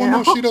life.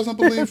 No, she doesn't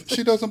believe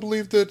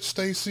that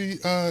Stacy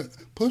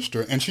pushed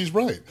her, and she's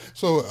right.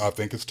 So I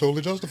think it's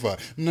totally justified.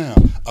 Now,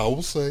 I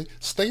will say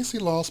Stacy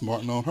lost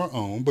Martin on her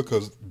own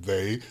because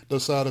they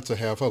decided to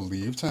have her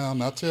leave town,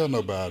 not tell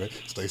nobody.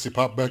 Stacy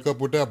popped back up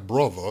with that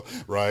brother,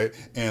 right?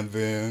 And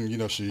then,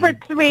 she for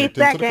 3 kicked him to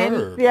the seconds.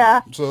 curb.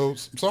 Yeah. So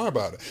sorry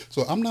about it.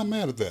 So I'm not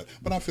mad at that,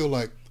 but I feel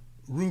like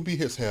Ruby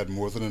has had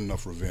more than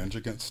enough revenge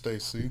against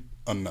Stacy.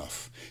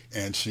 Enough.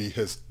 And she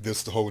has,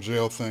 the whole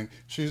jail thing,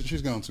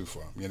 she's gone too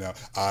far.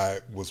 I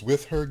was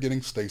with her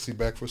getting Stacy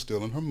back for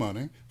stealing her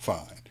money.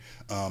 Fine.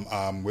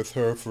 I'm with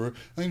her for,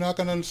 I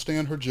can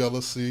understand her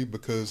jealousy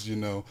because,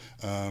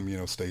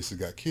 Stacy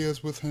got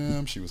kids with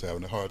him. She was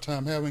having a hard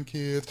time having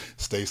kids.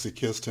 Stacy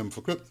kissed him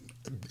for,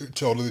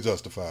 totally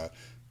justified.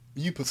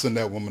 You send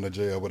that woman to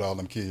jail with all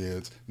them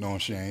kids, knowing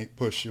she ain't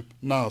push you.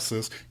 No,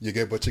 sis, you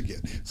get what you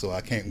get. So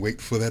I can't wait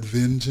for that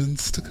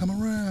vengeance to come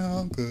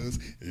around, because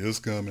it's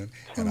coming,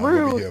 and I'm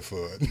going to be here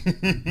for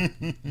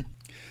it.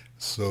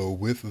 So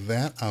with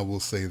that, I will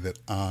say that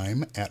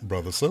I'm at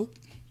Brother Soap.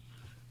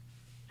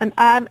 And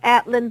I'm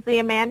at Lindsay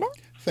Amanda.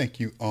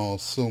 Thank you all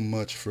so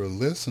much for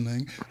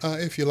listening.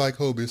 If you like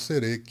Hobie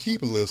City,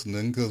 keep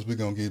listening, because we're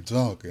going to keep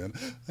talking.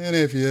 And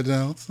if you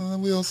don't,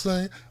 we'll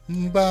say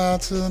bye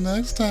till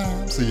next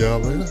time. See y'all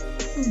later.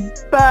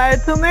 Bye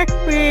till next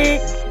week.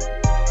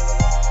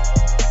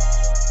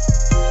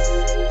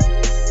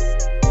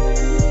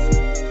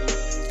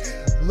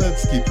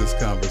 Let's keep this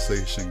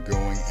conversation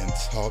going and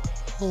talk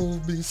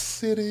Hobie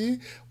City.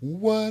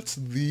 What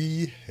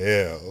the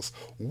hells?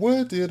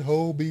 What did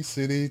Hobie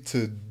City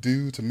to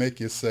do to make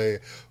you say,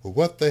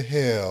 "What the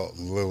hell,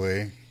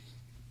 Louie"?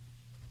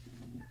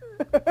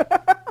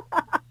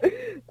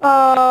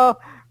 I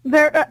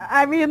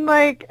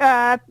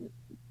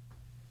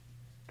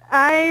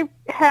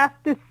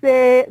have to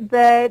say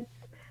that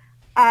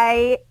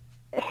I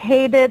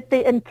hated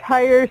the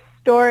entire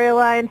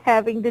storyline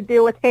having to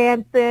do with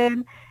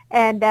Hanson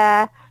and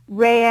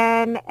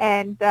Rayan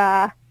and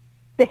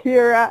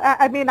Sahira.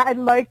 I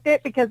liked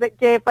it because it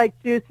gave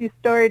juicy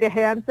story to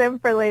Hanson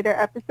for later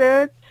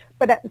episodes,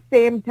 but at the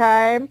same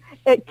time,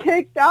 it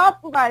kicked off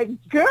my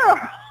girl.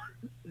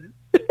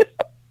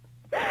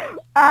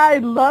 I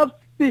love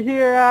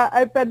Sahira.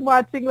 I've been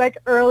watching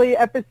early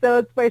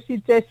episodes where she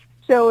just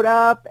showed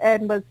up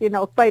and was,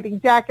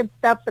 fighting Jack and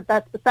stuff, but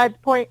that's beside the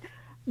point.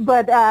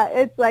 But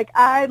it's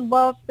I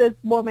love this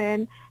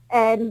woman,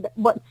 and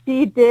what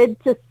she did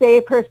to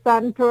save her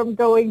son from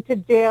going to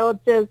jail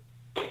just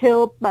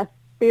killed my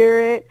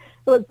spirit.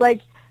 It was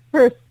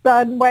her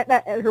son went,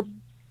 her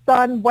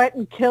son went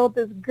and killed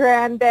his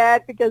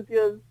granddad because he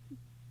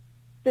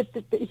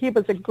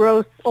was a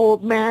gross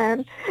old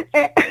man,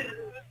 and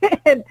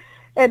and,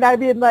 and I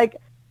mean, like,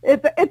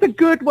 it's a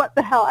good what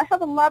the hell. I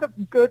have a lot of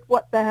good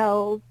what the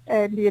hells,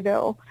 and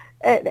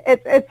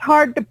it's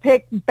hard to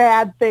pick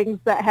bad things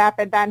that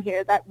happened on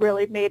here that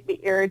really made me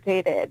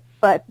irritated.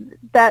 But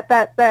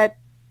that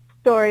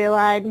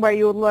storyline where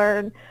you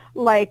learn,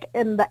 like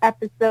in the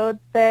episode,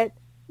 that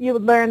you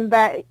learn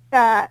that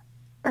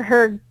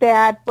her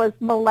dad was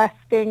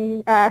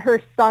molesting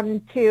her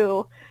son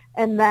too,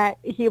 and that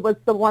he was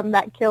the one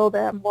that killed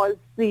him was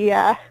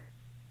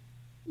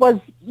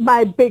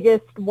my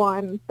biggest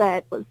one.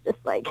 That was just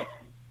like,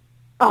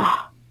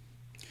 oh,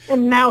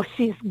 and now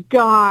she's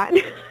gone.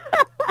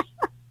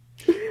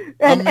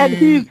 And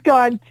he's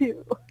gone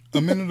too.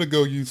 A minute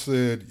ago you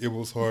said it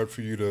was hard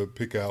for you to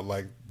pick out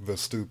like the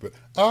stupid.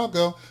 I'll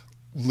go.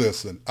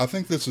 Listen, I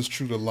think this is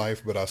true to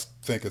life, but I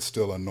think it's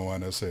still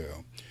annoying as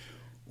hell.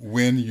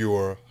 When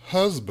your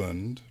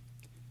husband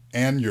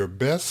and your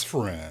best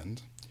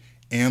friend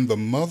and the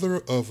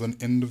mother of an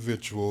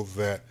individual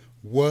that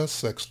was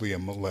sexually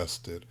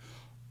molested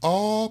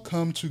all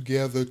come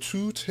together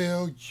to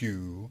tell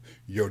you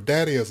your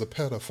daddy is a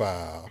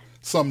pedophile,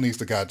 something needs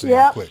to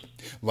goddamn click.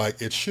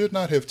 Like, it should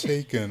not have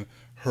taken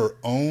her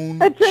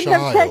own It shouldn't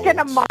child. have taken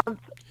a month.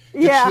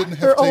 It Yeah, shouldn't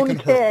her have own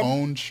taken her kid.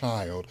 own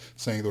child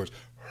saying the words.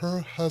 Her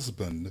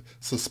husband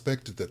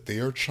suspected that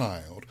their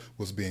child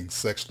was being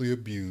sexually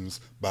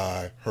abused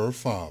by her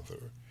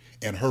father,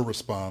 and her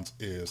response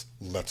is,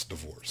 let's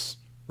divorce,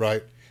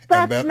 right? And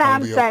That's that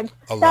nonsense. only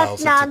That's allows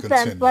it to nonsense.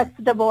 continue. Let's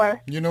divorce.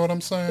 You know what I'm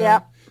saying?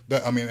 Yep.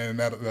 That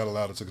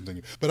allowed it to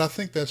continue. But I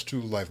think that's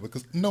true to life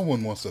because no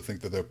one wants to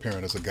think that their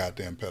parent is a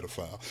goddamn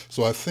pedophile.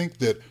 So I think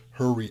that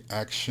her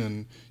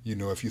reaction,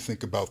 if you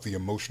think about the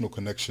emotional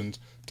connections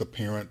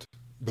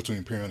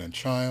between parent and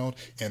child,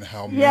 and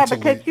how mentally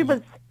because she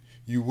was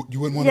you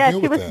wouldn't want to deal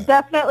she with was that.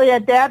 definitely a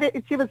daddy.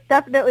 She was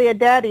definitely a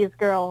daddy's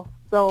girl.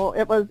 So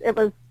it was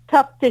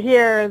tough to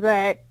hear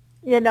that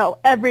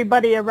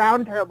everybody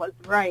around her was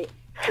right.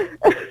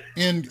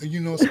 And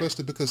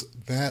especially because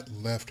that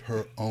left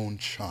her own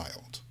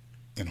child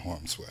in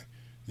harm's way.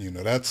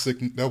 That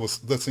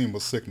scene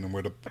was sickening,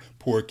 where the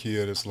poor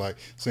kid is like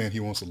saying he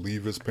wants to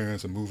leave his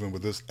parents and move in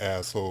with this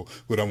asshole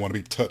who don't want to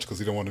be touched because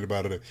he don't want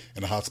anybody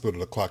in the hospital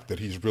to clock that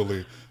he's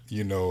really, a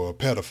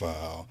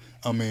pedophile.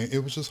 I mean,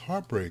 it was just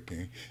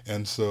heartbreaking.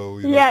 And so,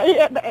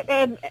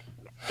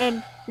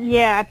 and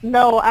yeah,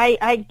 no,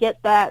 I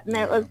get that, and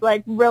it was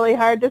like really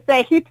hard to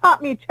say. He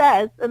taught me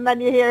chess, and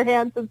then you hear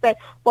Hanson say,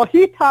 "Well,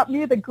 he taught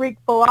me the Greek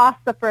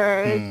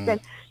philosophers, and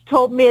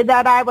told me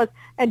that I was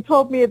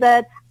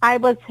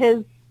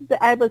his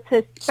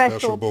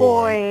special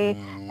boy."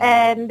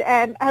 And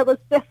I was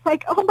just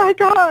like, "Oh my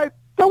God,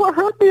 don't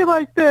hurt me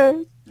like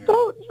this!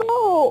 Don't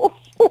know."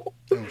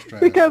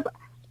 Because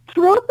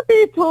truth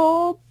be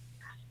told,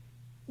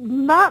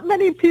 not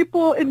many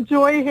people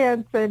enjoy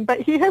Hanson,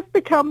 but he has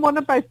become one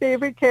of my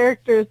favorite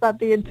characters on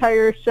the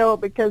entire show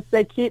because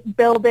they keep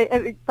building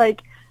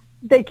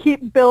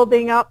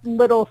up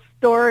little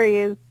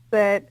stories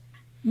that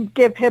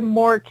give him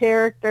more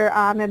character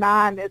on and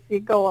on as you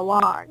go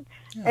along.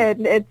 Yeah.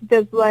 And it's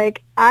just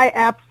like, I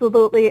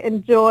absolutely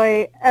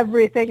enjoy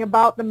everything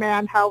about the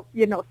man, how,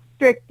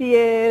 strict he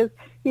is.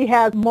 He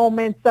has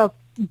moments of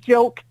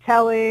joke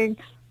telling.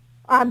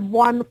 On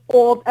one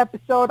old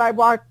episode, I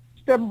watched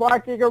him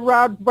walking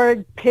around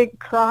wearing pink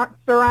Crocs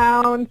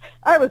around.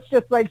 I was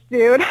just like,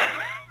 dude,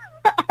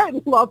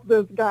 I love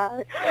this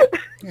guy.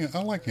 Yeah,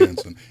 I like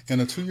Hanson. In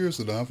the 2 years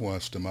that I've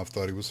watched him, I've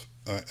thought he was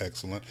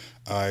excellent.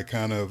 I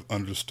kind of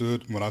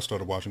understood when I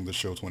started watching the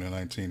show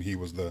 2019, he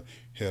was the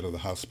head of the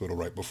hospital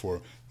right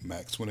before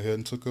Max went ahead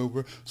and took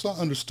over. So I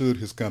understood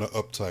his kind of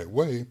uptight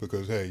way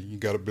because, hey, you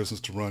got a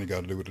business to run, you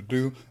got to do what to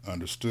do. I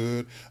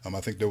understood.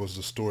 I think there was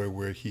a story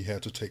where he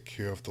had to take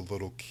care of the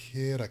little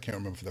kid. I can't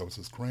remember if that was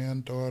his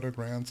granddaughter,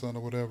 grandson,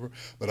 or whatever,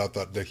 but I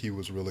thought that he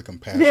was really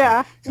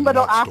compassionate in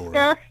little that Oscar.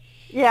 story.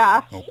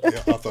 Yeah.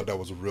 I thought that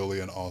was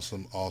really an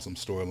awesome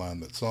storyline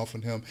that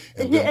softened him.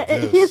 And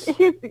then this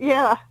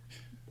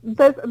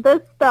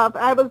stuff,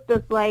 I was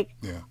just like,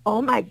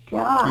 oh my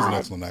God. He's an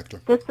excellent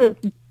actor.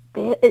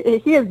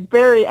 He is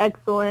very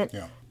excellent.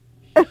 Yeah.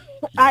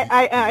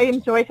 I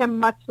enjoy him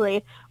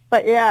muchly.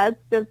 But yeah,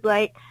 it's just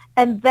like,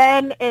 and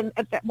then,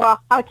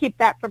 I'll keep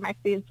that for my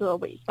seasonal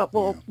week, but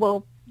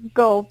we'll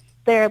go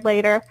there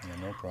later. Yeah,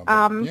 no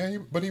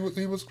problem. But he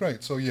was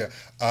great. So yeah,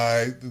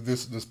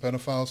 this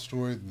pedophile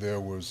story,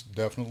 there was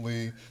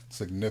definitely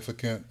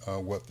significant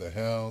what the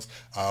hells.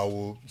 I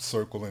will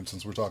circle in,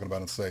 since we're talking about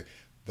it, and say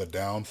the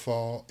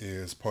downfall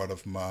is part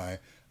of my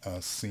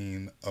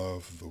scene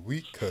of the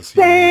week because he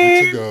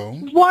needed to go.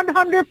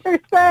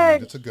 100%.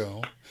 Needed to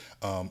go.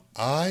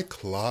 I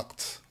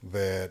clocked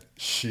that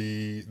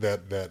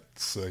that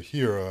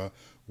Sahira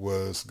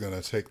was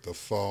gonna take the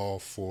fall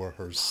for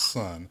her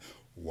son.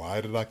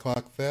 Why did I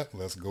clock that?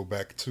 Let's go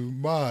back to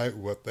my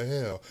what the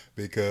hell,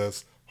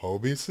 because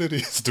Hobie City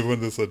is doing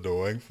this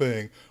annoying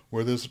thing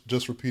where they're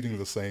just repeating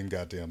the same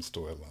goddamn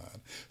storyline.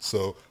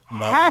 So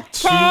not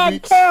two Hashtag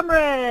weeks, well,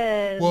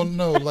 Cameron.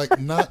 no, like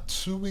not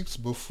 2 weeks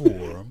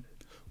before,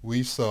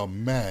 we saw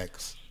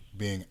Max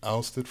being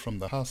ousted from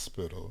the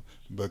hospital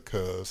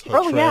because her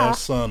Oh trash yeah.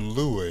 son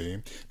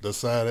Louis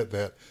decided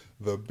that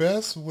the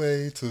best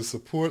way to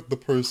support the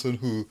person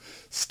who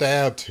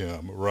stabbed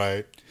him,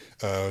 right,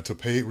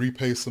 to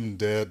repay some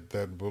debt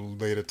that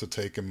related to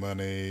taking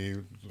money,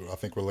 I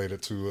think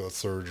related to a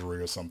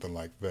surgery or something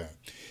like that,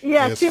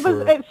 Yeah, is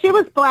for she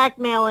was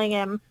blackmailing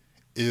him.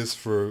 is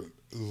for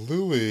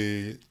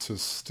Louis to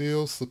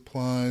steal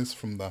supplies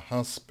from the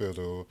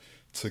hospital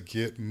to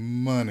get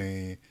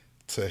money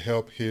to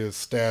help his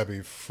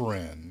stabby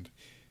friend.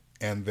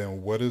 And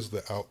then what is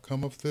the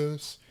outcome of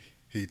this?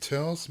 He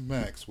tells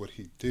Max what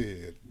he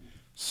did,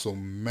 so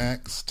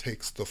Max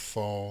takes the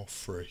fall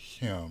for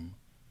him.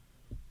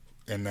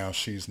 And now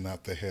she's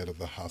not the head of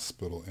the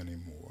hospital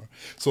anymore.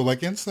 So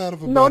like inside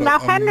of No, about now a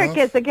Henrik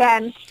is month,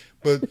 again.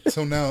 but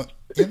so now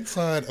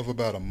inside of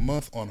about a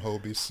month on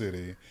Hobie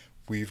City,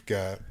 we've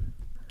got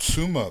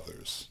two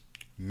mothers,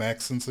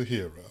 Max and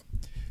Zahira,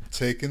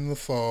 taking the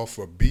fall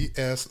for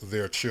BS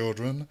their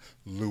children,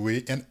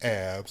 Louis and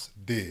Abs,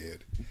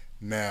 did.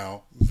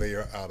 Now they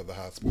are out of the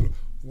hospital.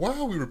 Why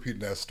are we repeating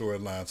that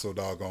storyline so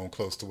doggone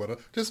close to what?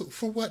 Just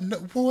for what? No,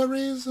 for what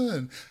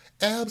reason?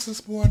 Abs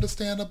is more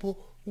understandable.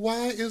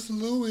 Why is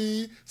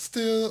Louis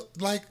still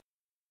like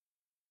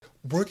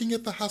working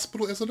at the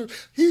hospital as a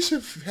nurse? He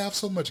should have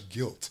so much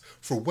guilt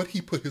for what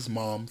he put his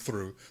mom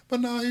through.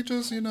 But now he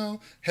just,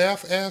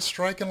 half-ass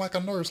striking like a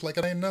nurse, like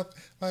it ain't nothing.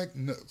 Like,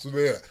 no, so,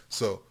 yeah.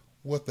 So,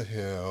 what the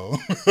hell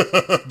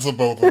to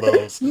both of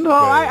those No,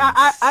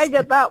 I things?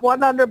 get that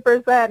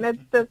 100%.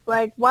 It's just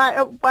like,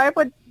 why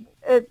would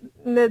it,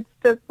 and it's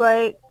just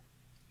like,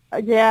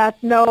 yeah,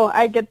 no,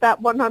 I get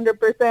that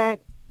 100%.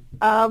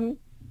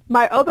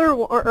 My other,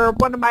 or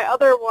one of my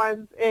other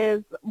ones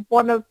is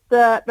one of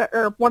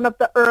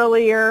the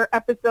earlier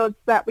episodes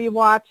that we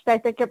watched. I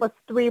think it was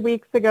 3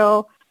 weeks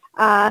ago.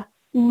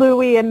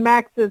 Louis and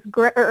Max's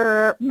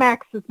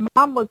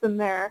mom was in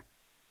there.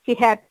 She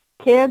had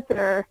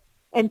cancer,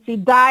 and she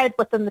died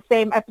within the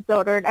same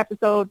episode or an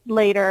episode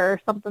later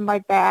or something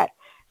like that.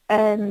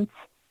 And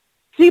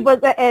she was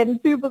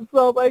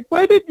so like,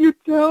 why didn't you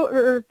tell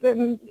her?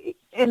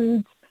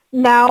 And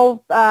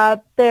now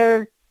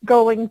they're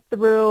going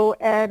through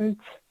and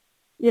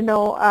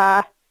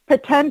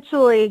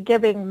potentially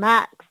giving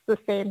Max the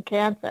same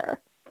cancer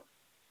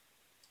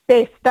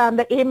based on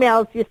the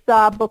emails you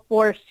saw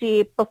before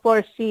she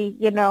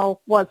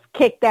was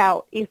kicked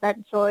out.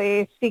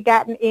 Essentially, she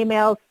got an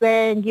email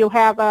saying you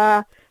have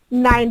a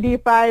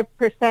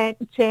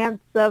 95%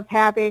 chance of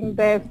having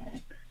this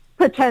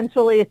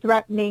potentially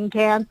threatening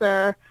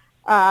cancer.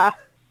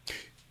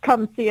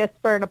 Come see us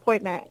for an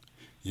appointment.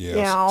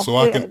 Yes, so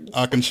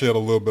I can shed a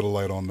little bit of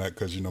light on that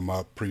because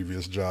my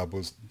previous job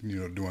was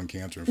doing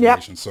cancer Yep.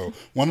 information. So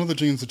one of the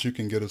genes that you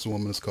can get as a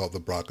woman is called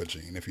the BRCA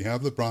gene. If you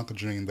have the BRCA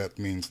gene, that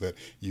means that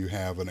you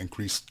have an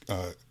increased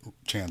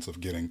chance of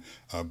getting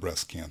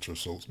breast cancer.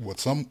 So what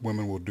some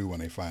women will do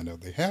when they find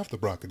out they have the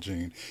BRCA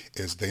gene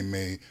is they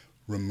may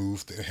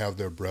have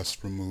their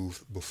breast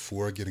removed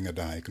before getting a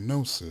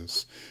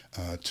diagnosis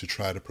to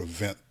try to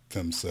prevent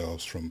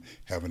themselves from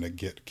having to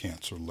get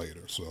cancer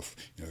later. So if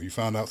you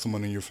find out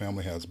someone in your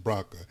family has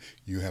BRCA,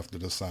 you have to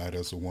decide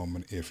as a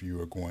woman if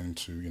you are going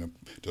to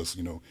just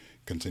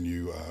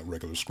continue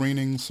regular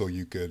screenings so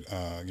you could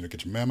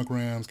get your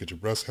mammograms, get your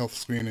breast health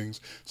screenings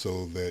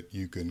so that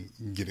you can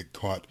get it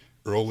caught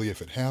early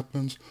if it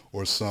happens,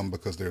 or some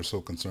because they're so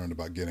concerned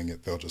about getting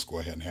it, they'll just go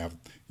ahead and have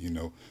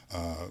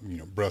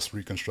breast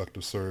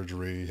reconstructive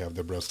surgery, have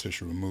their breast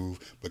tissue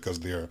removed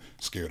because they're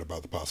scared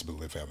about the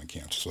possibility of having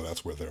cancer. So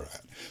that's where they're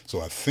at. So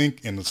I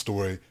think in the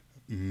story,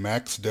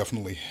 Max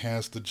definitely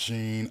has the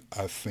gene.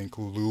 I think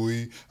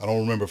Louis, I don't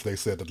remember if they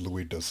said that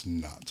Louis does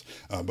not,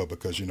 but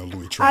because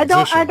Louis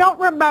transitioned. I don't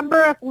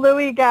remember if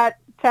Louis got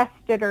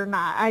tested or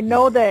not. I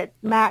know that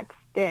Max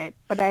did,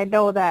 but I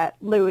know that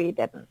Louis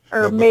didn't,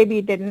 or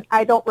maybe didn't.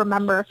 I don't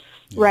remember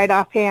right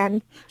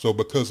offhand. So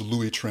because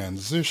Louis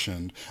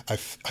transitioned, I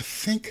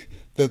think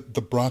that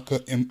the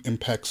BRCA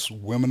impacts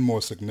women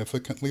more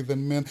significantly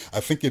than men.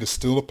 I think it is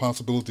still a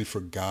possibility for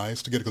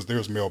guys to get it because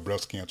there's male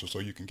breast cancer, so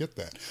you can get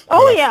that.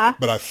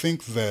 But I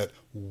think that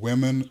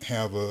women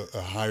have a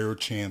higher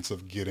chance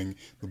of getting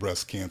the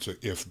breast cancer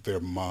if their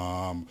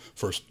mom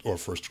first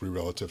degree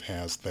relative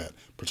has that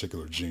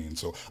particular gene.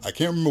 So I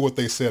can't remember what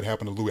they said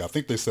happened to Louis. I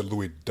think they said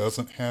Louis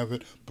doesn't have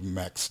it, but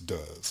Max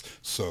does.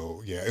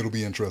 So yeah, it'll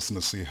be interesting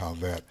to see how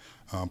that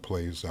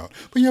plays out.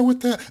 But yeah,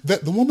 with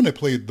that the woman that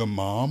played the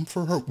mom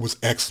for her was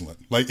excellent.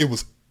 Like it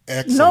was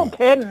excellent. No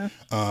kidding.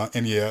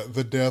 And yeah,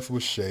 the death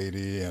was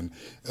shady, and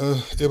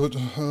it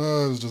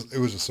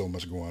was just so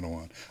much going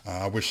on.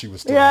 I wish she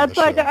was still on the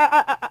show. It's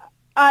like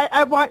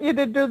I want you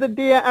to do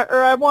the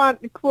or I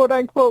want quote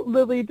unquote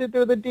Lily to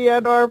do the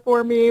DNR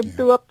for me,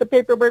 do up the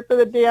paperwork for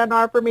the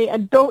DNR for me,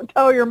 and don't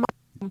tell your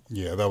mom.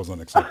 Yeah, that was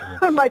unacceptable.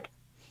 I'm like,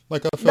 I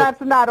felt,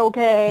 that's not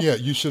okay. Yeah,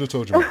 you should have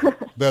told your mom.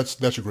 That's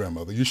your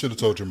grandmother. You should have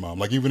told your mom.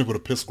 Like, even if it would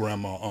have pissed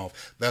grandma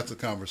off, that's a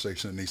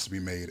conversation that needs to be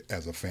made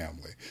as a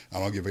family. I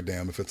don't give a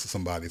damn if it's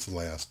somebody's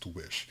last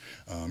wish.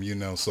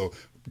 So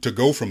to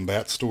go from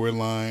that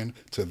storyline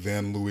to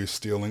then Louis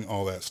stealing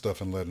all that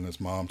stuff and letting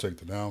his mom take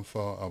the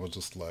downfall, I was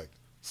just like,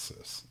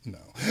 sis, no.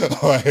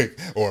 Like,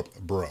 or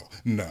bro,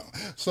 no.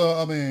 So,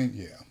 I mean,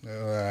 yeah.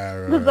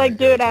 It's like,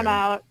 dude, I'm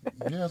out.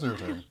 Yeah, it's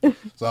irritating.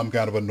 So I'm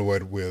kind of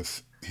annoyed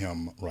with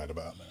him right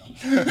about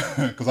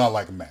now because I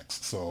like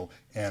Max. So,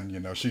 and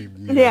she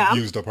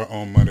used up her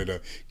own money to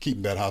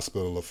keep that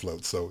hospital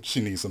afloat. So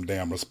she needs some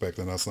damn respect,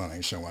 and her son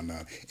ain't showing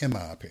none, in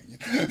my opinion.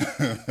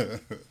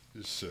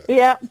 Shit.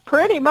 Yeah,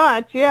 pretty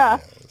much. Yeah.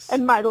 Yes.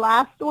 And my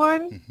last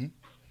one,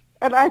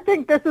 and I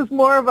think this is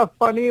more of a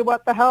funny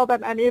what the hell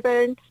than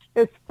anything,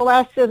 is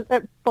Fletch is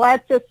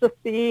the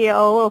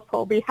CEO of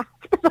Hobie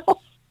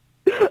Hospital.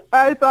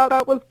 I thought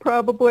that was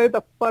probably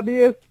the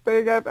funniest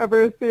thing I've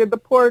ever seen. The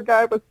poor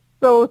guy was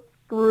so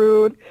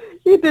screwed.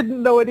 He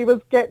didn't know what he was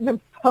getting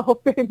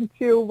himself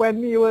into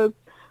when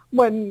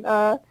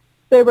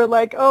they were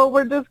like, oh,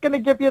 we're just going to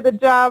give you the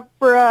job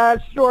for a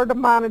short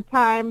amount of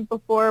time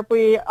before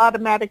we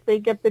automatically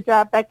give the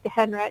job back to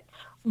Henrik.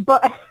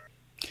 But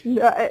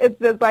it's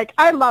just like,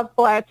 I love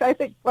Fletch. I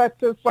think Fletch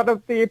is one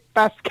of the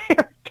best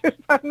characters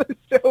on the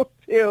show,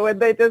 too,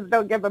 and they just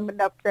don't give him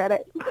enough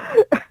credit.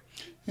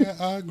 Yeah,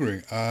 I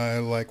agree. I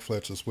like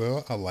Fletch as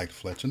well. I like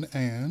Fletch and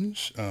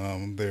Ange.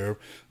 Their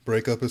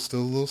breakup is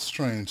still a little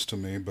strange to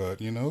me, but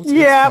it's it was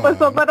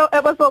fine.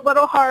 It was a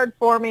little hard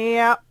for me.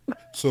 Yeah.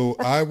 So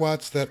I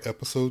watched that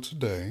episode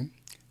today.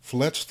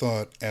 Fletch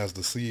thought, as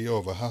the CEO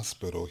of a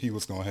hospital, he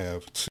was going to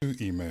have 2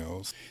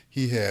 emails.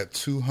 He had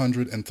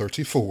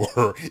 234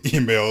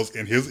 emails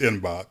in his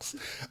inbox.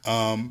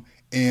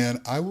 And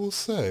I will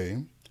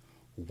say,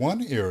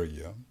 one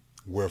area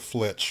where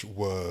Fletch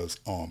was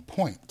on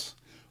point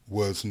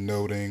was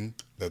noting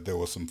that there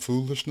was some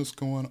foolishness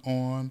going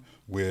on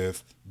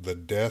with the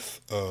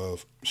death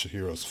of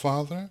Shahira's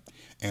father,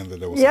 and that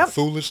there was some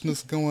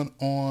foolishness going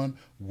on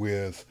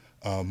with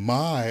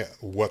my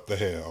what the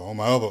hell,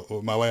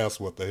 my last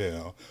what the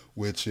hell,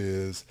 which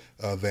is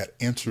that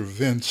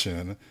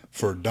intervention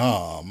for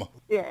Dom.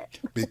 Yeah.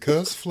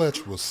 Because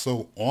Fletch was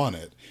so on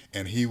it,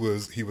 and he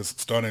was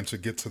starting to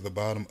get to the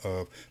bottom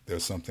of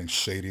there's something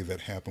shady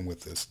that happened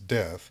with this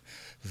death.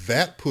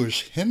 That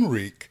pushed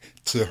Henrik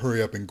to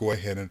hurry up and go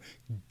ahead and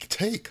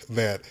take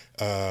that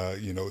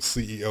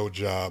CEO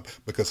job,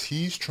 because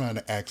he's trying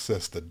to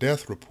access the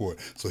death report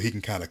so he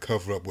can kind of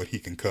cover up what he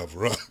can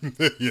cover up.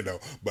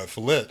 But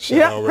Fletch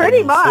had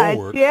already moved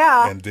forward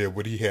and did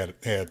what he had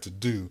to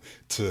do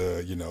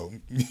to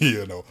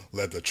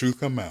let the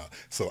truth come out.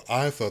 So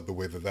I thought the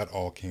way that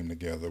all came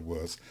together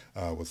was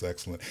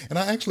excellent. And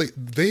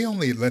they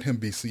only let him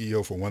be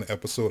CEO for 1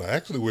 episode. I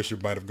actually wish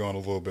it might have gone a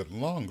little bit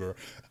longer.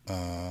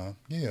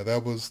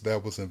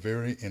 That was a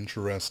very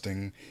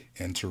interesting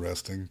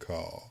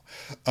call.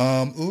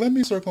 Let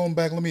me circle on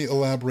back. Let me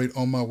elaborate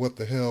on my what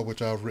the hell,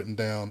 which I've written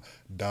down.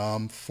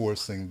 Dom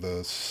forcing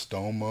the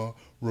stoma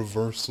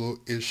reversal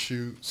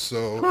issue.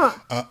 So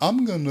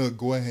I'm going to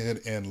go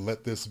ahead and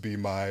let this be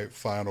my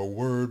final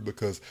word,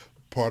 because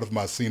part of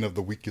my scene of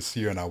the week is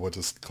here, and I will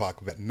just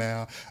clock that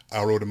now.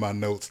 I wrote in my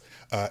notes,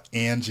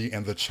 Angie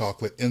and the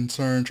chocolate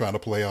intern trying to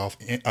play off,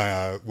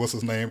 what's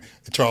his name?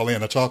 Charlie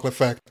and the Chocolate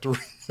Factory.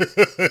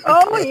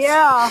 Oh,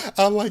 yeah.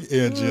 I like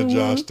Angie and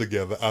Josh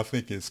together. I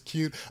think it's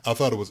cute. I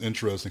thought it was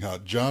interesting how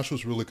Josh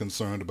was really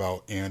concerned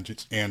about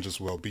Angie's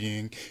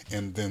well-being,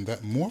 and then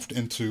that morphed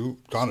into,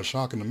 kind of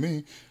shocking to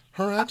me,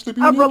 her actually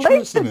being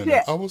interested in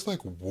it. I was like,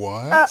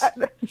 what?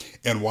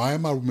 And why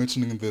am I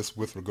mentioning this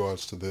with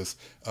regards to this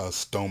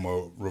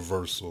stoma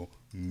reversal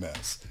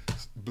mess?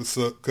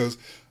 Because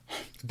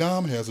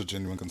Dom has a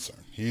genuine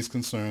concern. He's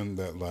concerned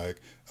that,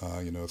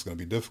 it's going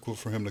to be difficult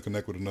for him to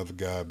connect with another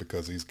guy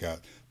because he's got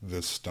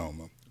this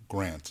stoma.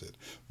 Granted.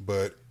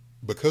 But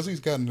because he's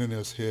gotten in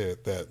his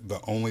head that the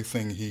only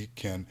thing he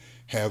can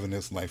have in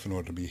his life in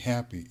order to be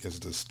happy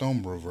is the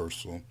stoma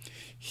reversal,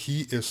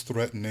 he is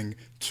threatening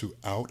to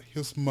out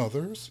his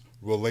mother's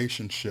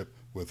relationship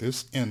with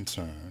his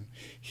intern.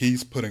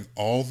 He's putting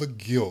all the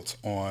guilt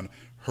on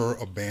her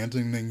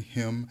abandoning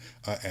him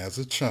as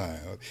a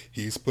child.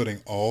 He's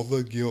putting all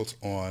the guilt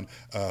on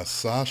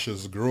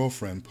Sasha's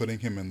girlfriend, putting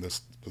him in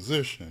this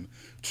position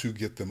to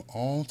get them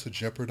all to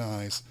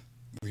jeopardize,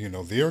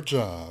 their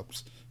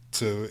jobs,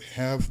 to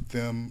have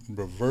them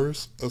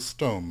reverse a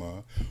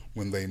stoma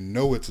when they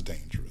know it's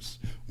dangerous,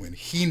 when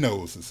he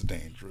knows it's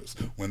dangerous,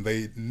 when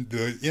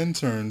the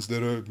interns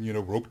that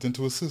are, roped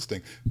into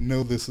assisting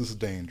know this is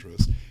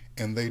dangerous.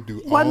 And they do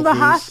all this. When the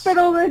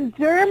hospital in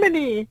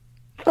Germany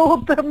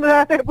told them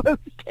that it was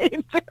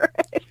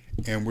dangerous.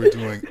 And we're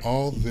doing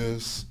all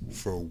this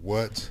for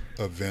what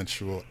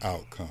eventual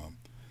outcome?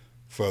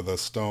 For the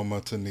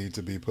stoma to need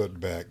to be put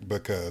back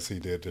because he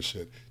did the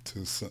shit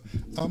too soon.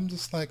 I'm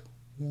just like,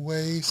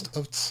 waste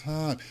of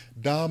time.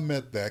 Dom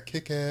met that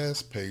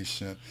kick-ass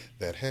patient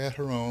that had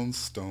her own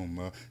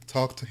stoma,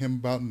 talked to him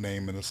about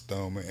naming a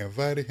stoma,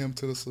 invited him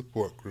to the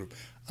support group.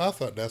 I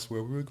thought that's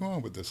where we were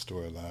going with this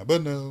storyline.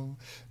 But no,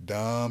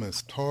 Dom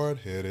is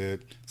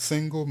hard-headed,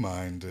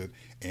 single-minded,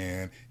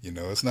 and,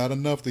 it's not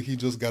enough that he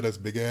just got his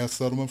big-ass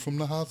settlement from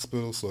the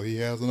hospital so he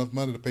has enough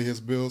money to pay his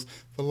bills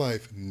for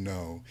life.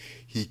 No,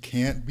 he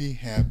can't be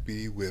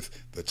happy with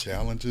the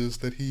challenges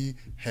that he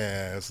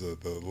has, the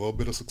little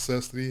bit of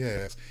success that he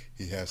has.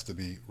 He has to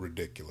be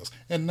ridiculous.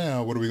 And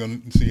now, what are we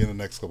going to see in the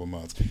next couple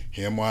months?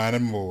 Him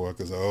whining more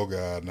because, oh,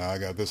 God, now I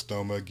got this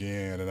stoma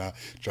again, and I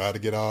tried to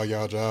get all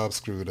y'all jobs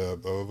screwed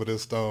up over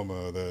this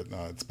stoma.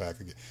 It's back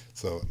again.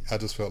 So I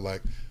just felt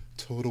like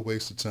total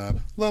waste of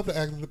time. Love the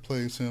actor that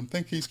plays him.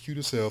 Think he's cute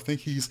as hell.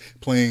 Think he's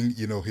playing,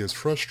 his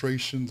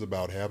frustrations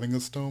about having a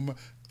stoma.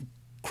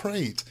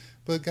 Great.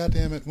 But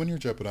goddamn it, when you're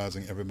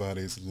jeopardizing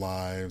everybody's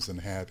lives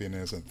and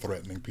happiness and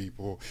threatening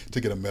people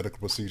to get a medical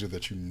procedure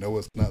that you know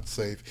is not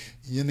safe,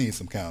 you need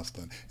some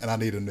counseling. And I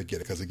need him to get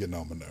it because he's getting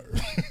on my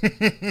nerve.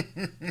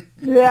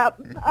 Yep,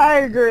 I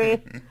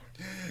agree.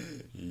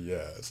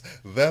 Yes.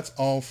 That's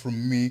all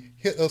from me.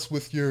 Hit us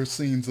with your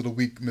scenes of the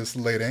week, Miss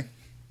Lady.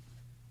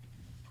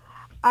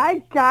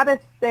 I gotta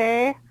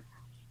say,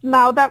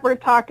 now that we're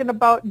talking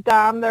about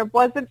Dom, there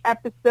was an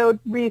episode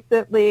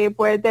recently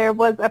where there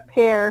was a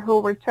pair who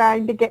were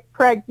trying to get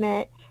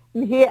pregnant,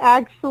 and he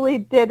actually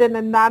did an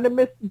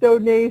anonymous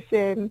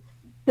donation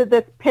to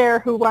this pair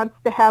who wants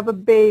to have a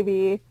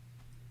baby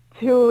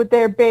to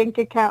their bank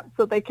account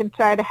so they can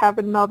try to have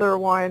another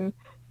one,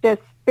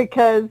 just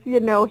because, he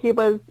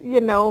was,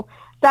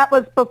 that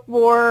was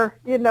before,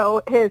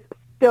 his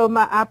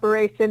stoma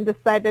operation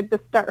decided to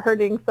start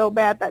hurting so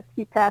bad that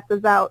he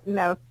passes out in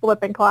a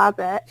flipping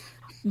closet.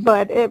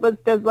 But it was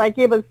just like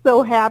he was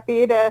so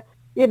happy to,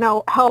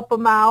 help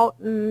him out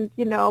and,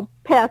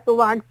 pass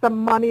along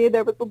some money.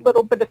 There was a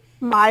little bit of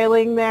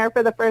smiling there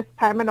for the first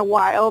time in a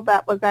while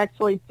that was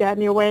actually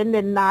genuine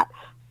and not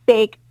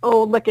fake,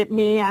 oh, look at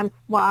me, I'm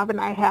suave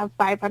and I have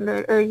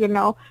 500 or,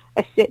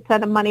 a shit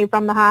ton of money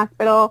from the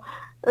hospital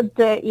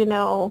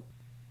to,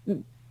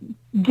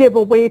 give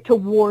away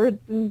towards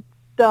and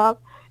stuff.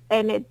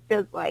 And it's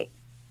just like,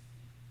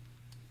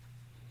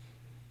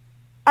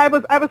 I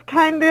was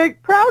kind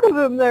of proud of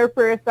him there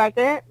for a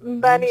second,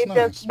 and then he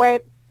just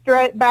went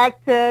straight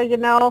back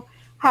to,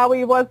 how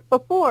he was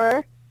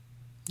before.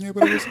 Yeah,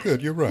 but it was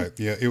good. You're right.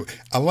 Yeah,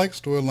 I like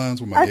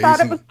storylines with my gays. I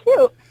thought it was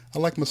cute. I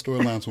like my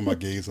storylines when my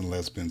gays and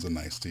lesbians are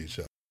nice to each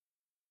other.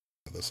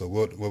 So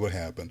what would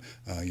happen?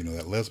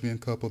 That lesbian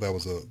couple, the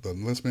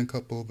lesbian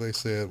couple, they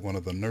said one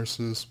of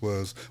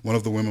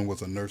the women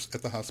was a nurse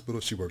at the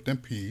hospital. She worked in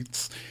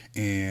peds,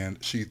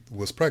 and she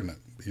was pregnant,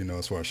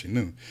 as far as she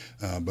knew.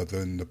 But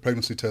then the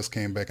pregnancy test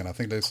came back, and I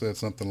think they said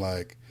something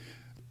like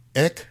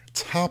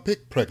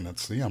ectopic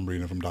pregnancy. I'm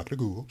reading from Dr.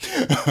 Google.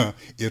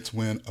 It's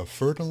when a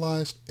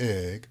fertilized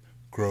egg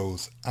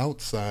grows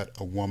outside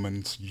a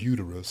woman's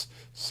uterus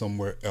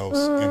somewhere else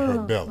in her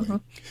belly.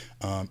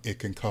 Mm-hmm. It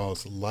can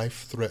cause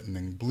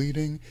life-threatening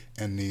bleeding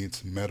and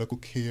needs medical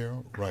care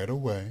right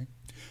away.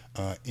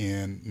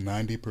 In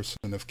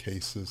 90% of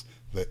cases,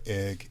 the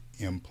egg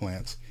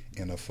implants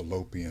in a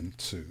fallopian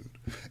tube.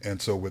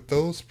 And so with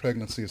those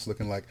pregnancies,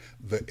 looking like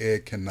the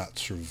egg cannot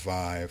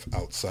survive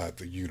outside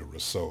the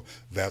uterus. So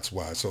that's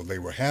why. So they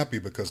were happy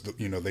because,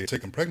 they had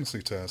taken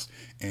pregnancy tests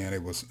and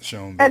it was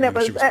shown that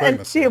she was pregnant.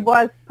 And she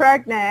was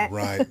pregnant.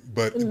 Right.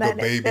 But the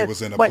baby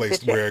was in a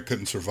place where it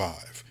couldn't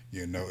survive.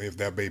 If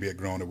that baby had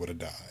grown, it would have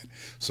died.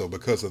 So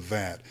because of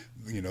that,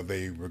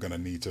 they were going to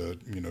need to,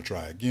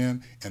 try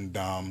again. And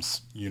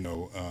Dom's,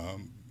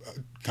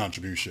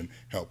 contribution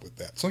helped with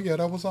that. So yeah,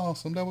 that was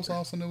awesome. It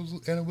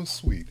was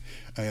sweet.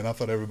 And I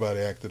thought everybody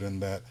acting in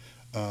that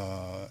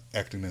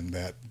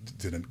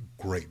did a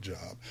great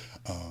job.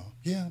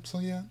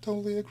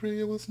 Totally agree.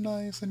 It was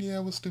nice. And yeah,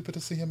 it was stupid to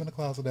see him in the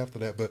closet after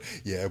that. But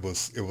yeah, it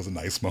was a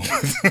nice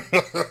moment.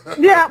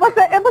 Yeah,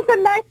 it was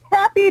a nice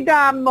happy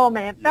Dom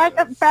moment.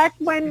 Back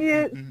when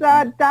you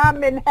saw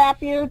Dom in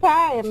happier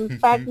times.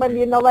 Back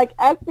when, like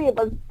Essie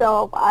was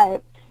still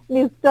alive. And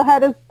he still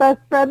had his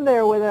best friend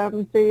there with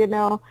him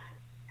to,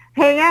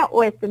 hang out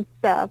with and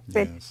stuff.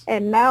 Yes.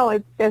 And now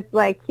it's just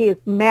like he's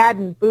mad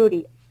and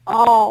booty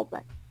all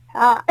the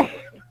time.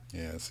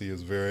 Yes, he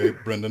is very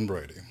Brendan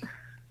Brady.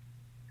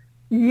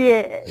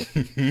 Yes.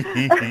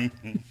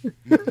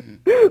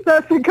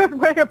 That's a good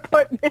way of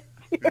putting it,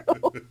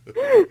 too.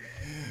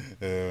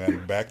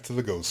 And back to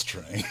the ghost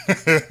train.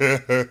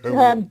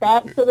 And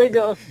back to the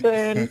ghost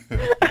train.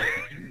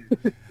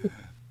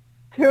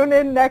 Tune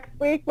in next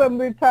week when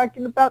we're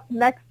talking about the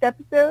next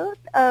episode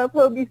of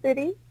Hoagie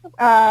City.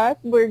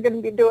 We're going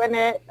to be doing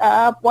it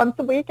once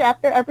a week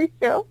after every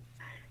show.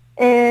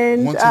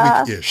 And once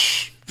a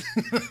week-ish.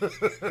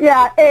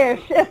 Yeah, ish.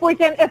 If we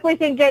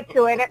can get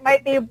to it. It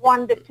might be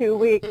 1 to 2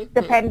 weeks,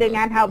 depending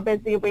on how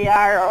busy we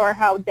are or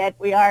how dead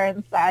we are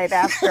inside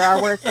after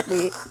our work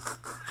week.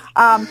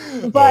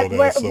 But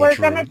we're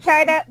gonna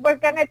try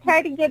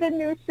to get a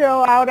new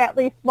show out at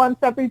least once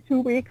every 2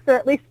 weeks, or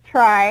at least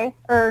try,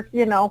 or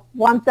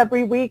once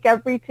every week,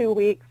 every 2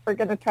 weeks. We're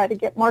gonna try to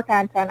get more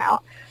content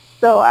out.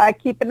 So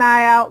keep an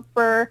eye out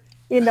for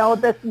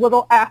this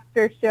little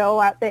after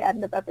show at the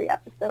end of every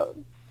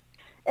episode.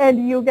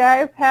 And you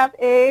guys have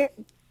a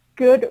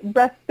good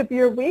rest of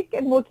your week,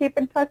 and we'll keep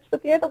in touch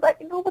with you to let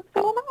you know what's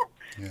going on.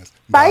 Yes.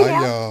 Bye,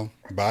 y'all.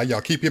 Bye,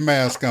 y'all. Keep your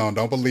mask on.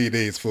 Don't believe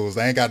these fools.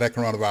 They ain't got that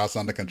coronavirus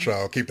under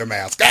control. Keep the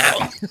mask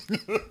on.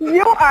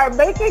 You are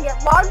making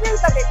it longer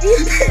than it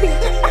needs to be.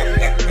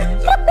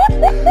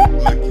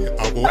 Look,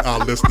 I want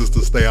our listeners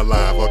to stay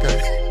alive, okay?